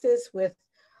 Crisis, with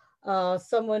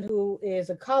someone who is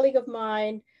a colleague of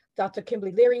mine, Dr.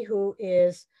 Kimberly Leary, who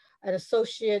is an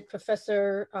associate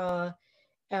professor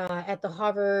at the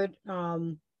Harvard,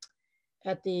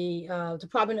 at the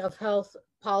Department of Health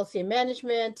Policy and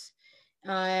Management,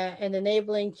 and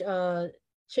Enabling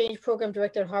Change Program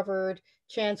Director at Harvard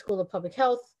Chan School of Public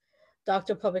Health,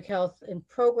 Doctor of Public Health and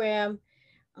Program,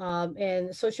 and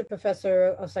Associate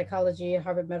Professor of Psychology at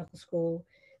Harvard Medical School,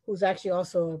 who's actually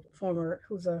also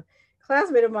who's a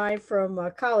classmate of mine from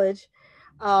college.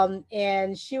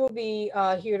 And she will be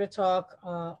here to talk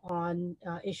on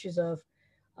issues of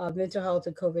mental health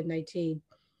and COVID-19.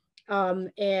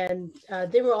 And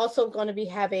then we're also going to be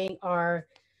having our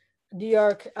New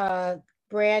York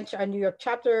branch, our New York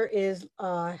chapter is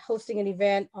hosting an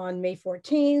event on May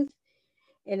 14th.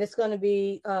 And it's going to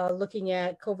be looking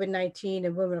at COVID-19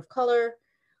 and women of color.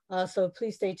 So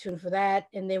please stay tuned for that.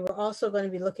 And then we're also going to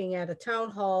be looking at a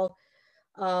town hall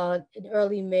in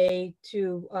early May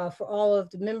for all of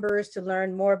the members to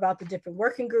learn more about the different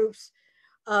working groups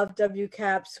of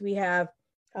WCAPS. We have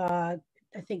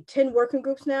I think 10 working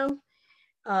groups now.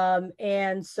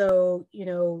 And so,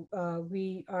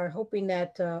 we are hoping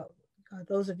that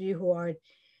those of you who are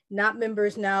not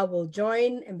members now will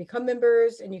join and become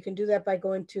members. And you can do that by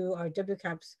going to our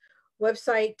WCAPS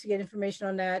website to get information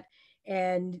on that.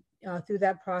 And through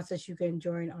that process, you can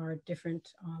join our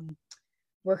different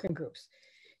working groups.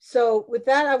 So with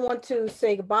that, I want to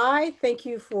say goodbye. Thank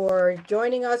you for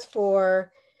joining us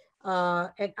for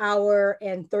an hour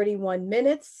and 31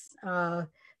 minutes.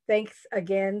 Thanks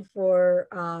again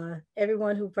for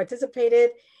everyone who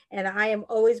participated. And I am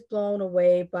always blown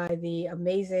away by the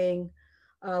amazing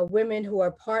women who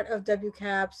are part of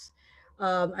WCAPS.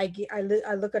 I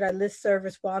look at our listserv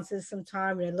responses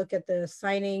sometime, and I look at the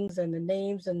signings and the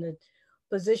names and the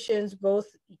positions,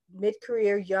 both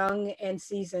mid-career, young, and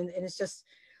seasoned. And it's just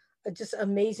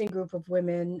amazing group of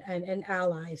women and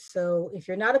allies. So if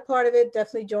you're not a part of it,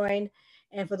 definitely join.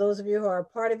 And for those of you who are a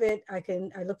part of it, I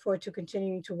look forward to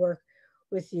continuing to work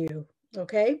with you.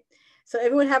 Okay. So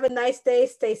everyone have a nice day.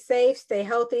 Stay safe, stay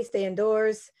healthy, stay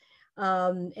indoors,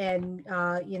 and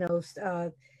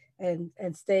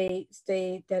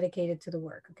stay dedicated to the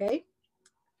work. Okay.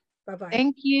 Bye-bye.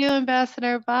 Thank you,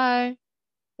 Ambassador. Bye.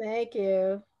 Thank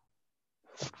you.